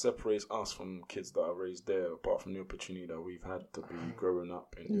nothing that separates us from kids that are raised there, apart from the opportunity that we've had to be growing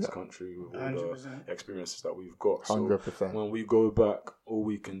up in this country with all 100%. The experiences that we've got. So 100%. When we go back, all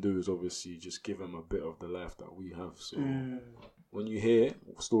we can do is obviously just give them a bit of the life that we have. So when you hear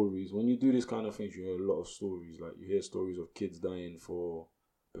stories, when you do this kind of things, you hear a lot of stories. Like you hear stories of kids dying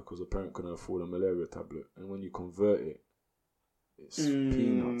because a parent couldn't afford a malaria tablet, and when you convert it, it's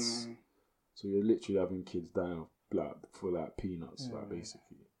peanuts. So you're literally having kids dying for peanuts,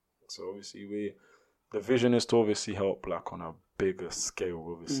 basically. So obviously the vision is to obviously help on a bigger scale.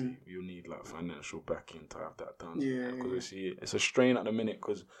 Obviously you need financial backing to have that done. Because obviously it's a strain at the minute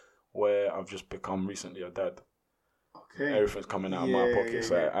because where I've just become recently a dad. Okay. Everything's coming out of my pocket,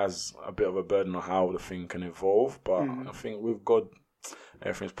 so it has a bit of a burden on how the thing can evolve. But I think with God,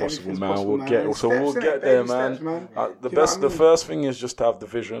 everything's possible, man. We'll get there, man. The first thing is just to have the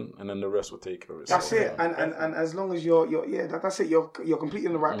vision, and then the rest will take care of itself. That's it. And as long as you're that's it. You're completely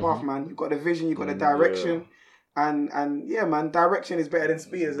on the right path, man. You've got the vision, you've got the direction, and man, direction is better than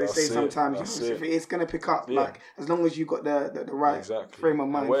speed, as they say sometimes. It's gonna pick up, as long as you got the right frame of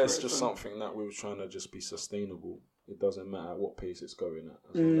mind. Where it's just something that we were trying to just be sustainable. It doesn't matter what pace it's going at,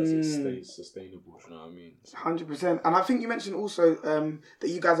 as long as it stays sustainable. You know what I mean? 100%. And I think you mentioned also that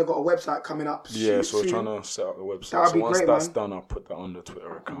you guys have got a website coming up. So we're trying to set up the website. That'd be once great, that's done, I'll put that on the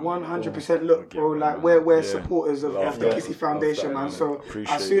Twitter account. 100%. Look, bro, we're supporters of the Kissy Foundation, man. So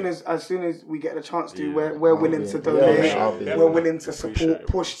as soon as we get the chance to, we're willing to donate. We're willing to support,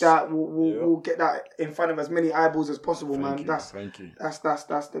 push that. We'll get that in front of as many eyeballs as possible, man. Thank you. That's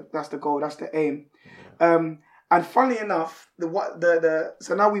the goal. That's the aim. And funnily enough,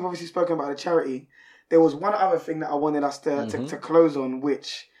 so now we've obviously spoken about the charity. There was one other thing that I wanted us to close on,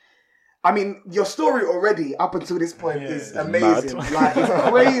 which, I mean, your story already up until this point is amazing. It's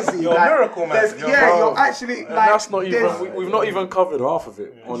crazy. You're a miracle, man. You're actually that's not even. We've not even covered half of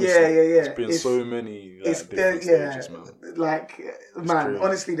it. Honestly, It's been so many. Different stages, man.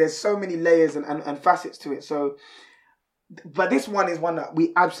 Honestly, there's so many layers and facets to it. So, but this one is one that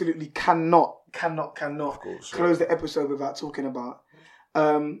we absolutely cannot close the episode without talking about.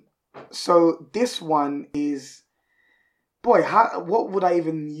 So this one is, what would I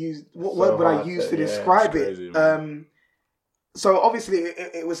even use? What word would I use to describe it? Crazy, so obviously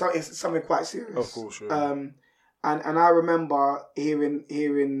it's something quite serious. Of course, and I remember hearing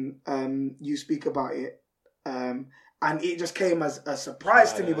you speak about it, and it just came as a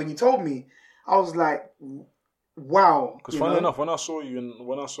surprise to me when you told me. I was like, wow. Because funny enough, when I saw you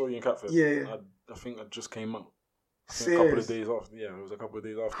in Catford, I think I just came out. A couple of days after. Yeah, it was a couple of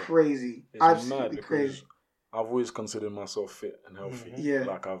days after. Crazy. It's absolutely mad crazy. I've always considered myself fit and healthy.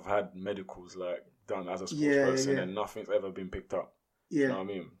 I've had medicals done as a sports person, and nothing's ever been picked up. You know what I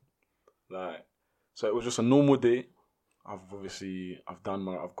mean? So it was just a normal day. I've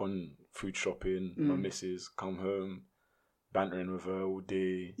gone food shopping. My missus come home, bantering with her all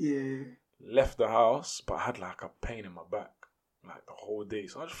day. Yeah. Left the house, but I had a pain in my back the whole day.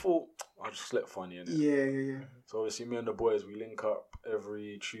 So I just thought I just slept funny in it. Yeah. So obviously me and the boys, we link up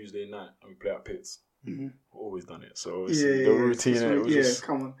every Tuesday night and we play at Pits. We've always done it. So obviously the routine, it was just,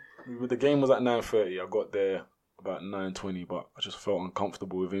 come on. The game was at 9:30. I got there about 9:20, but I just felt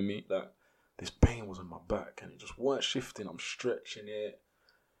uncomfortable within me. this pain was in my back and it just weren't shifting. I'm stretching it.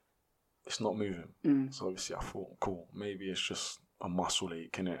 It's not moving. So obviously I thought, cool, maybe it's just a muscle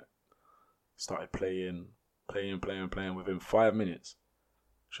ache, innit? Started playing. Within 5 minutes,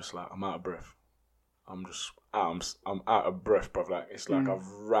 just like, I'm out of breath. I'm out of breath, bruv. Like, it's like I've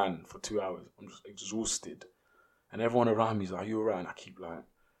ran for 2 hours. I'm just exhausted. And everyone around me is like, are you alright? And I keep like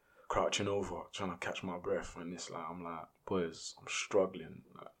crouching over, trying to catch my breath. And it's like, I'm like, boys, I'm struggling.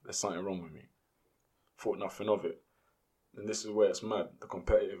 Like, there's something wrong with me. Thought nothing of it. And this is where it's mad, the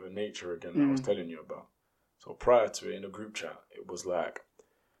competitive nature again that I was telling you about. So prior to it, in the group chat, it was like,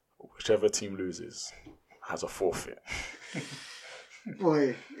 whichever team loses has a forfeit.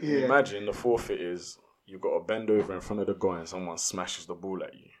 Boy, yeah. Imagine the forfeit is you've got to bend over in front of the goal and someone smashes the ball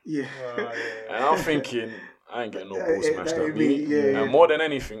at you. Yeah. And I'm thinking, I ain't getting no ball smashed at me. And more than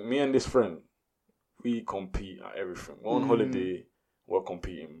anything, me and this friend, we compete at everything. We're on holiday, we're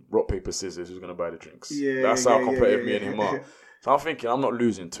competing. Rock, paper, scissors, who's going to buy the drinks? That's how competitive me and him are. So I'm thinking, I'm not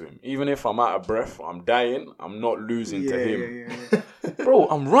losing to him. Even if I'm out of breath, I'm dying, I'm not losing to him. Bro,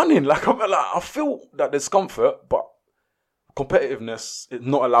 I'm running. I feel that discomfort, but competitiveness is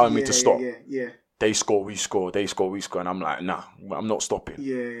not allowing me to stop. They score, we score. They score, we score. And I'm like, nah, I'm not stopping.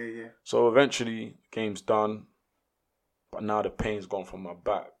 So eventually, game's done. But now the pain's gone from my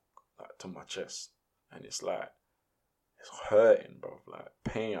back to my chest. And it's like, it's hurting, bro. Like,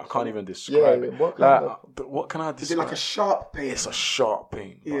 pain. I can't even describe it. What can I describe? Is it like a sharp pain? It's a sharp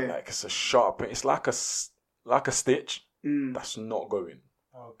pain. Like, it's a sharp pain. It's like a stitch that's not going.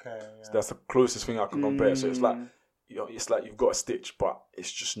 Okay. Yeah. So that's the closest thing I can compare. So it's like you've got a stitch, but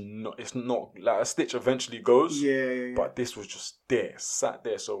it's just not. It's not like a stitch eventually goes. But this was just there, sat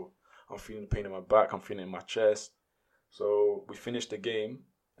there. So I'm feeling the pain in my back. I'm feeling it in my chest. So we finished the game,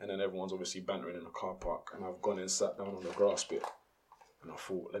 and then everyone's obviously bantering in the car park, and I've gone and sat down on the grass bit. And I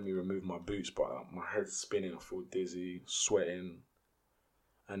thought, let me remove my boots, but my head's spinning. I feel dizzy, sweating,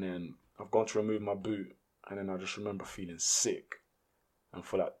 and then I've gone to remove my boot, and then I just remember feeling sick. And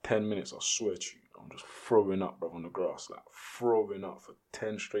for like 10 minutes, I swear to you, I'm just throwing up, bro, on the grass. Like, throwing up for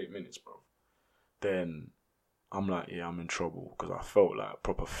 10 straight minutes, bro. Then I'm like, yeah, I'm in trouble, because I felt like a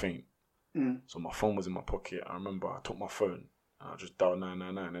proper faint. So my phone was in my pocket. I remember I took my phone, and I just dialed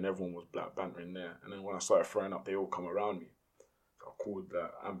 999, and everyone was like bantering there. And then when I started throwing up, they all come around me. So I called the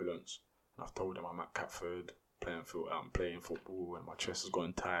ambulance, and I've told them I'm at Catford, playing football, and my chest is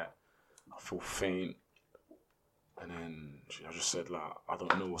going tight. I feel faint. And then I just said, like, I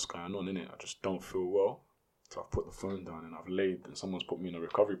don't know what's going on, innit? I just don't feel well. So I've put the phone down and I've laid, and someone's put me in a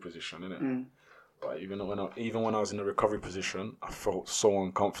recovery position, innit? But even when I was in a recovery position, I felt so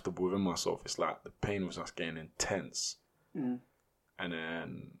uncomfortable within myself. It's like the pain was just getting intense. And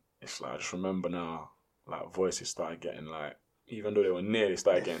then it's like, I just remember now, like, voices started getting, like, even though they were near, they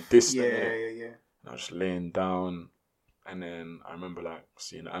started getting distant. And I was just laying down, and then I remember, like,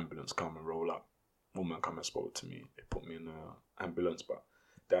 seeing the ambulance come and roll up. Woman come and spoke to me. They put me in the ambulance, but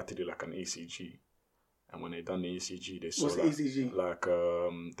they had to do like an ECG. And when they done the ECG, they saw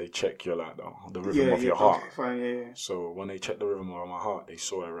they check your like the rhythm of your heart. So when they checked the rhythm of my heart, they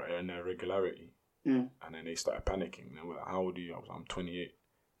saw an irregularity, and then they started panicking. They were like, "How old are you?" I'm 28.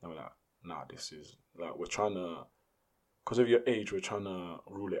 They were like, "Nah, this is like we're trying to, because of your age, we're trying to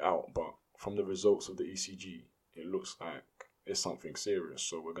rule it out. But from the results of the ECG, it looks like it's something serious.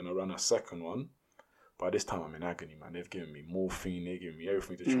 So we're gonna run a second one." By this time, I'm in agony, man. They've given me morphine, they've given me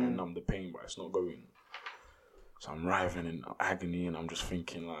everything to try and numb the pain, but it's not going. So I'm writhing in agony, and I'm just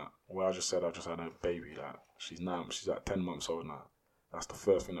thinking, like, well, I just said I just had a baby. Like, she's like 10 months old now. That's the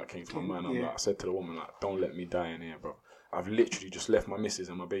first thing that came to my mind. I said to the woman, like, don't let me die in here, bro. I've literally just left my missus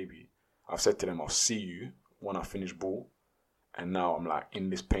and my baby. I've said to them, I'll see you when I finish ball. And now I'm like in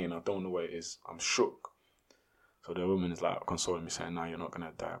this pain. I don't know where it is. I'm shook. So the woman is like consoling me, saying, "No, you're not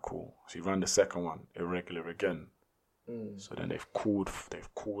gonna die, cool." She ran the second one, irregular again. So then they've called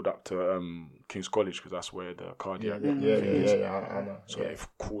up to King's College, because that's where the cardiac thing is. I know. So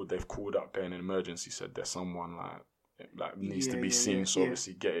they've called up there in an emergency, said there's someone like needs to be seen. So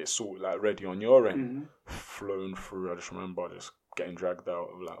obviously get it sorted, like ready on your end. Flown through. I just remember just getting dragged out,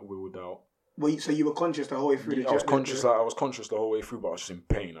 like wheeled out. So you were conscious the whole way through? I was conscious the whole way through, but I was just in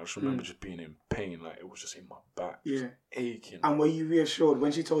pain. I just remember just being in pain, like it was just in my back, aching. And were you reassured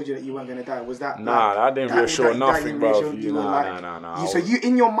when she told you that you weren't gonna die? Was that? Nah, that didn't reassure nothing, bro. Nah. So you,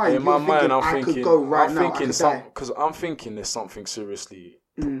 in your mind, I could go right now. Because I'm thinking there's something seriously,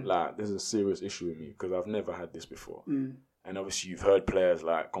 like there's a serious issue with me, because I've never had this before. And obviously you've heard players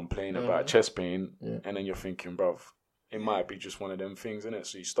like complain about chest pain, and then you're thinking, bruv, it might be just one of them things, innit?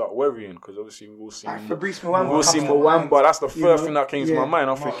 So you start worrying because obviously we've all seen Fabrice Muamba. We've all seen Muamba. That's the first thing that came to my mind.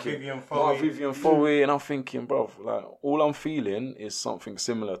 I'm Mark thinking Vivian Foe, and I'm thinking, bro, like all I'm feeling is something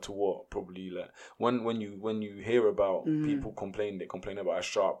similar to what probably like when you hear about people they complain about a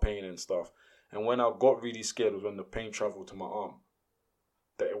sharp pain and stuff. And when I got really scared was when the pain travelled to my arm.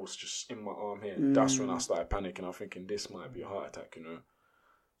 That it was just in my arm here. That's when I started panicking. I'm thinking this might be a heart attack, you know.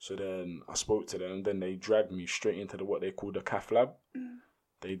 So then I spoke to them, and then they dragged me straight into what they call the cath lab.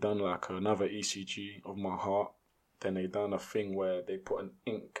 They done like another ECG of my heart. Then they done a thing where they put an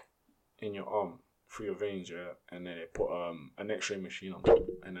ink in your arm through your veins, yeah, and then they put an X-ray machine on top,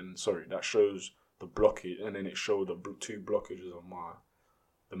 and then that shows the blockage, and then it showed the 2 blockages of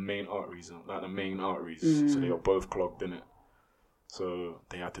the main arteries, so they were both clogged in it. So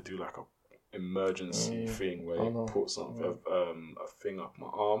they had to do like a emergency thing where they put something, a thing up my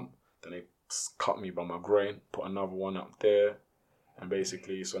arm, then they cut me by my groin, put another one up there, and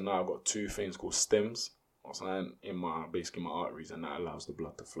basically, so now I've got 2 things called stems or something in my arteries, and that allows the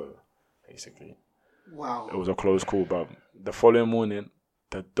blood to flow, basically. Wow. It was a close call, but the following morning,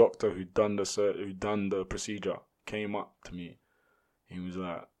 the doctor who done the procedure came up to me. He was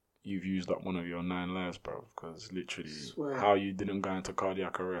like, "You've used up one of your 9 lives, bro, because literally how you didn't go into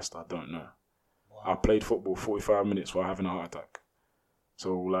cardiac arrest, I don't know." Wow. I played football 45 minutes while having a heart attack.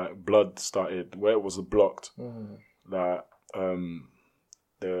 So like blood started where it was blocked. Like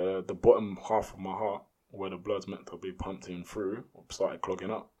the bottom half of my heart where the blood's meant to be pumped in through started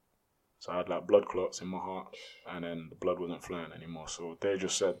clogging up. So I had like blood clots in my heart, and then the blood wasn't flowing anymore. So they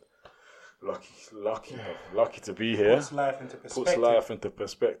just said, lucky to be here. Puts life into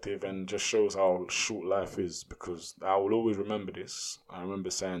perspective and just shows how short life is, because I will always remember this. I remember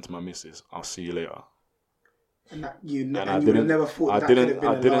saying to my missus, "I'll see you later." And you would have never thought that could have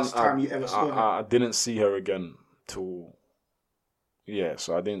been the last time you ever saw her. I didn't see her again till... Yeah,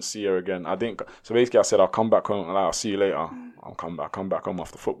 so I didn't see her again. So basically I said, I'll come back home, and I'll see you later. I'll come back home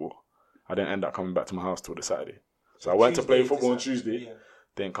after football. I didn't end up coming back to my house till the Saturday. So I went to play football on Tuesday. Yeah.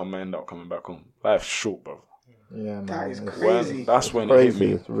 Didn't end up coming back home. Life's short, bro. Yeah, man. That is crazy. That's when it hit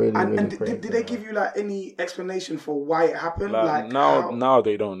me. It's really, and crazy. Did they give you like any explanation for why it happened? Now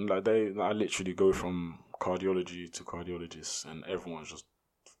they don't. Like I literally go from cardiology to cardiologist, and everyone's just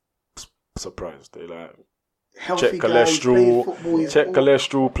surprised. They like healthy check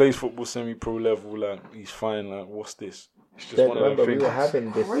cholesterol, plays football semi-pro level. Like he's fine. Like what's this? It's just one of them things. We were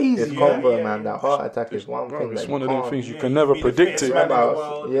having this convo, man. That heart attack is one thing. It's one of them things you can never predict it. You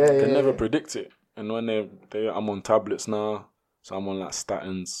can never predict it. And when I'm on tablets now, so I'm on like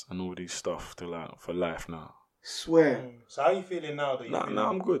statins and all these stuff for life now. Swear. So how are you feeling now?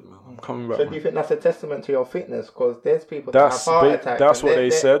 I'm good, man. I'm coming back. So do you think that's a testament to your fitness? Because there's people that have heart attacks. That's what they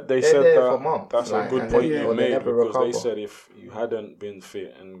said. They said that. That's like, a good point you made, because they said if you hadn't been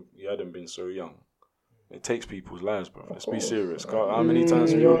fit and you hadn't been so young, it takes people's lives, bro. Let's be serious. How many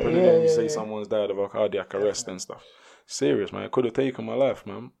times have you opened it and you say someone's died of a cardiac arrest and stuff? Serious, man. It could have taken my life,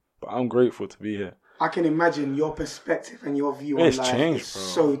 man. But I'm grateful to be here. I can imagine your perspective and your view on life changed, is bro.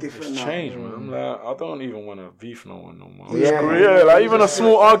 So different now. It's changed, man. I'm like, I don't even want to beef no one no more. Yeah, even a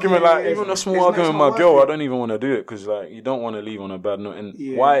small argument, with my girl, I don't even want to do it, because like you don't want to leave on a bad note.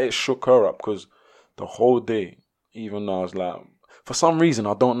 And why it shook her up, because the whole day, even though I was like, for some reason,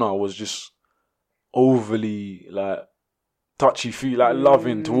 I don't know, I was just overly like touchy feely, like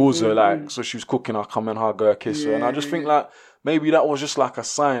loving towards her, like, so she was cooking, I'll come and hug her, kiss her, and I just think like maybe that was just like a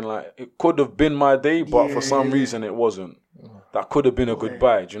sign, like it could have been my day, but for some reason it wasn't. That could have been a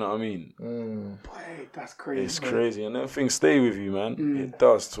goodbye. Do you know what I mean? Boy, that's crazy. It's crazy, and then things stay with you, man. It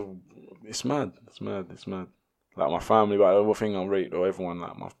does. So it's mad. Like my family, but the other thing I'm rate though, everyone,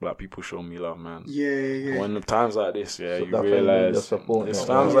 like my black people show me love, man. Yeah. When the times like this, you realise it's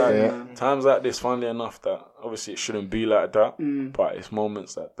times like this, funnily enough, that obviously it shouldn't be like that, but it's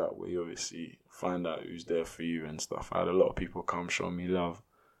moments like that where you obviously find out who's there for you and stuff. I had a lot of people come show me love,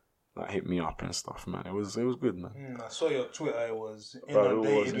 like hit me up and stuff, man. It was good, man. I saw your Twitter. It was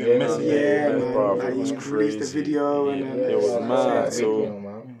inundated with messages. It was crazy. The video it was mad.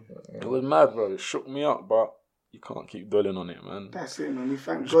 It was mad, bro. It shook me up, but you can't keep dwelling on it, man. That's it, man. We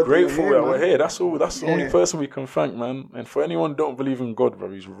thank God. God. Grateful that we're here. That's all. That's the only person we can thank, man. And for anyone who don't believe in God,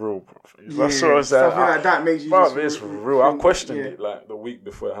 bro, he's real, bro. That's what I said. Something like that makes you. Bro, it's real. I questioned it like the week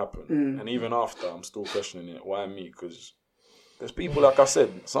before it happened, and even after, I'm still questioning it. Why me? Because there's people, like I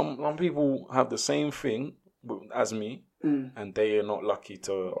said, some people have the same thing as me, and they are not lucky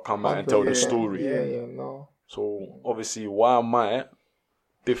to come out and tell the story. No. So obviously, why am I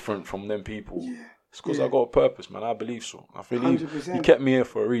different from them people? It's because I got a purpose, man. I believe so. I feel 100%. he kept me here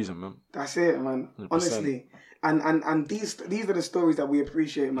for a reason, man. That's it, man. 100%. Honestly. And these are the stories that we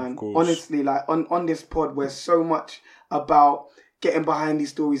appreciate, man. Honestly, like on this pod, we're so much about getting behind these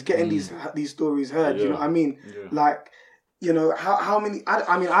stories, getting these stories heard. You know what I mean? Yeah. Like, you know, how many?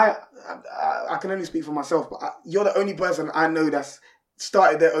 I can only speak for myself, but you're the only person I know that's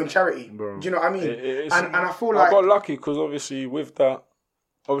started their own charity. Bro. Do you know what I mean? And I feel like I got lucky because obviously with that.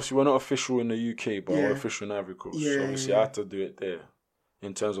 Obviously, we're not official in the UK, but we're official in Ivory Coast. Yeah, so obviously, I had to do it there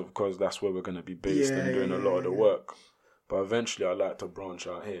in terms of because that's where we're going to be based and doing a lot of the work. But eventually, I'd like to branch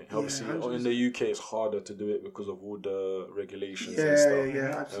out here. Obviously, 100%. In the UK, it's harder to do it because of all the regulations and stuff.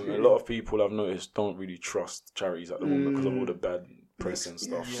 Yeah, absolutely. A lot of people I've noticed don't really trust charities at the moment because of all the bad press and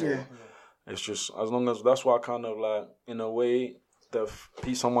stuff. So it's just, as long as, that's why I kind of like, in a way,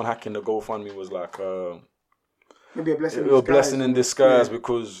 someone hacking the GoFundMe was like... maybe a blessing. It was a blessing in disguise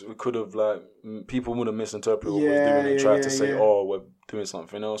because we could have people would have misinterpreted what we're doing and tried to say, we're doing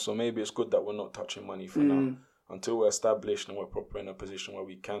something else. So maybe it's good that we're not touching money for now. Until we're established and we're proper in a position where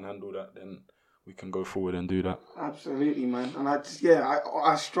we can handle that, then we can go forward and do that. Absolutely, man. And I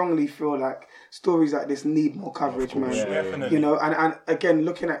strongly feel like stories like this need more coverage, man. Definitely. You know, and again,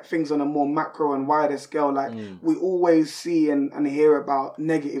 looking at things on a more macro and wider scale, like we always see and hear about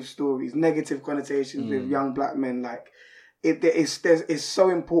negative stories, negative connotations with young black men. Like it's so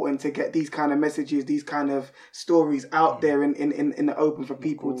important to get these kind of messages, these kind of stories out there in the open for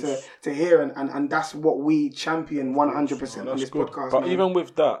people to hear, and that's what we champion 100% on this podcast. But even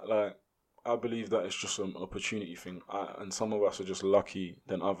with that, like, I believe that it's just an opportunity thing, and some of us are just lucky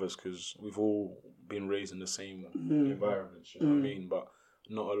than others because we've all been raised in the same environments. You know what I mean? But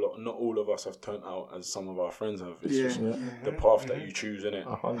not all of us have turned out as some of our friends have. It's just the path that you choose, innit?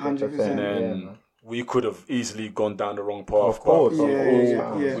 100%. And then we could have easily gone down the wrong path. Of course,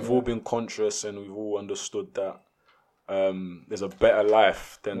 we've all been conscious and we've all understood that there's a better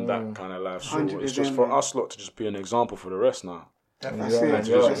life than that kind of life. So it's just for us lot to just be an example for the rest now.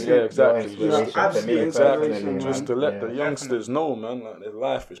 Exactly. Just to let the youngsters know, man, like their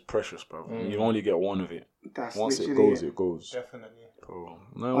life is precious, bro. You only get one of it. Once it goes, it goes. Definitely.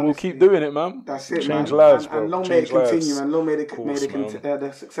 No, we'll keep doing it, man. That's it, Change man. lives, and long may it continue, man. Long may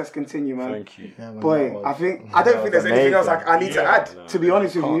the success continue, man. Thank you. Boy, I don't think there's anything else I need to add, to be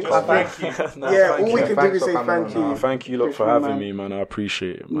honest with you. Thank you. All we can do is say thank you. Thank you, lot, for having me, man. I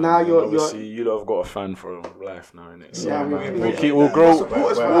appreciate it, man. Now obviously, you lot have got a fan for life now, innit? So, yeah, we'll grow.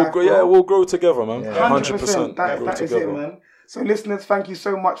 We'll grow together, man. 100%. That is it, man. So listeners, thank you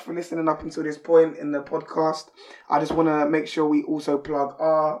so much for listening up until this point in the podcast. I just want to make sure we also plug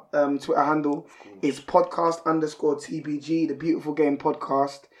our Twitter handle. It's podcast_TBG, the Beautiful Game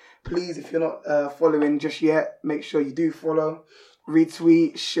Podcast. Please, if you're not following just yet, make sure you do follow,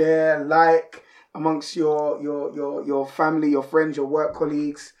 retweet, share, like amongst your family, your friends, your work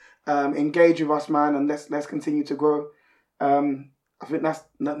colleagues. Engage with us, man, and let's continue to grow. I think that's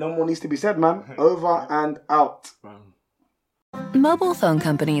no more needs to be said, man. Over and out. Mobile phone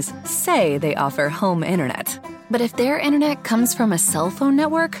companies say they offer home internet. But if their internet comes from a cell phone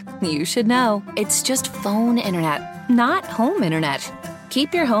network, you should know. It's just phone internet, not home internet.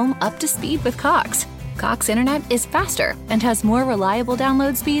 Keep your home up to speed with Cox. Cox internet is faster and has more reliable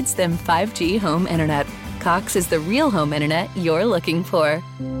download speeds than 5G home internet. Cox is the real home internet you're looking for.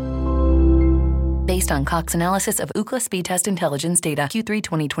 Based on Cox analysis of Ookla speed test intelligence data Q3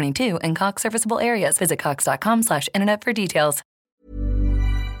 2022 and Cox serviceable areas. Visit cox.com/internet for details.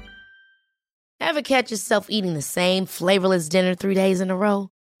 Ever catch yourself eating the same flavorless dinner 3 days in a row?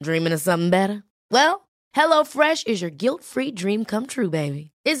 Dreaming of something better? Well, HelloFresh is your guilt-free dream come true, baby.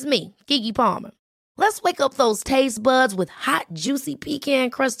 It's me, Keke Palmer. Let's wake up those taste buds with hot, juicy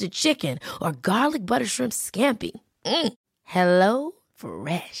pecan-crusted chicken or garlic butter shrimp scampi. Hello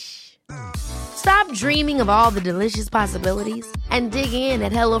Fresh. Stop dreaming of all the delicious possibilities and dig in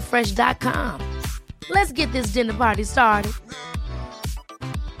at HelloFresh.com. Let's get this dinner party started.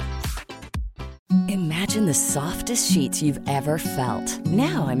 Imagine the softest sheets you've ever felt.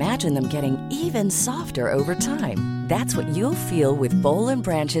 Now imagine them getting even softer over time. That's what you'll feel with Boll &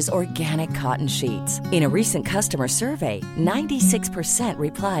 Branch's organic cotton sheets. In a recent customer survey, 96%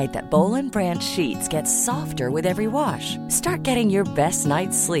 replied that Boll & Branch sheets get softer with every wash. Start getting your best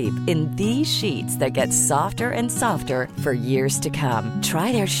night's sleep in these sheets that get softer and softer for years to come.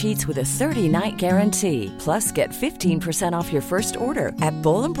 Try their sheets with a 30-night guarantee. Plus, get 15% off your first order at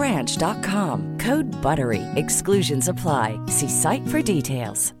bollandbranch.com. Code BUTTERY. Exclusions apply. See site for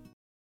details.